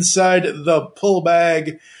here inside the pull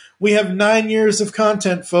bag. We have 9 years of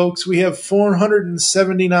content, folks. We have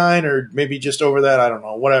 479 or maybe just over that. I don't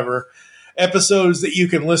know, whatever. Episodes that you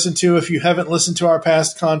can listen to. If you haven't listened to our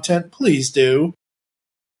past content, please do.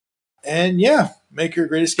 And yeah, make your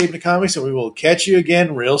great escape into comics, and we will catch you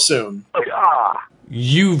again real soon.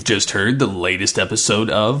 You've just heard the latest episode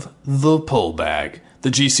of The Pull Bag, the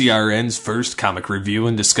GCRN's first comic review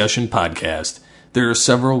and discussion podcast. There are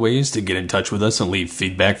several ways to get in touch with us and leave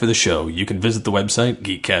feedback for the show. You can visit the website,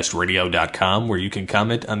 geekcastradio.com, where you can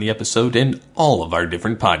comment on the episode and all of our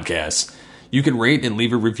different podcasts. You can rate and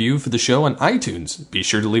leave a review for the show on iTunes. Be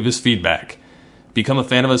sure to leave us feedback. Become a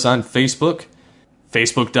fan of us on Facebook,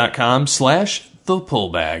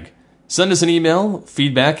 facebook.com/thepullbag. Send us an email,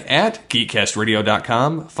 feedback at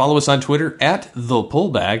geekcastradio.com. Follow us on Twitter at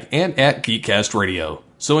thepullbag and at geekcastradio.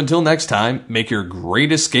 So until next time, make your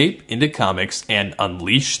great escape into comics and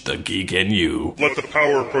unleash the geek in you. Let the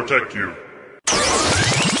power protect you.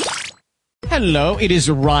 Hello, it is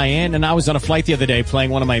Ryan, and I was on a flight the other day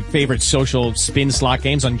playing one of my favorite social spin slot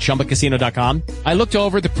games on ChumbaCasino.com. I looked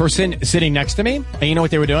over at the person sitting next to me, and you know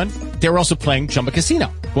what they were doing? They were also playing Chumba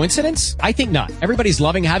Casino. Coincidence? I think not. Everybody's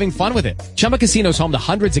loving having fun with it. Chumba Casino is home to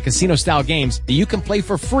hundreds of casino-style games that you can play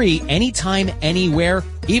for free anytime, anywhere,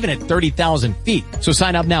 even at 30,000 feet. So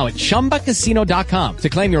sign up now at ChumbaCasino.com to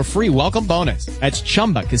claim your free welcome bonus. That's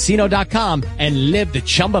ChumbaCasino.com and live the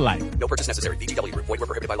Chumba life. No purchase necessary. VGW. Void where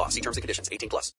prohibited by law. See terms and conditions. 18+.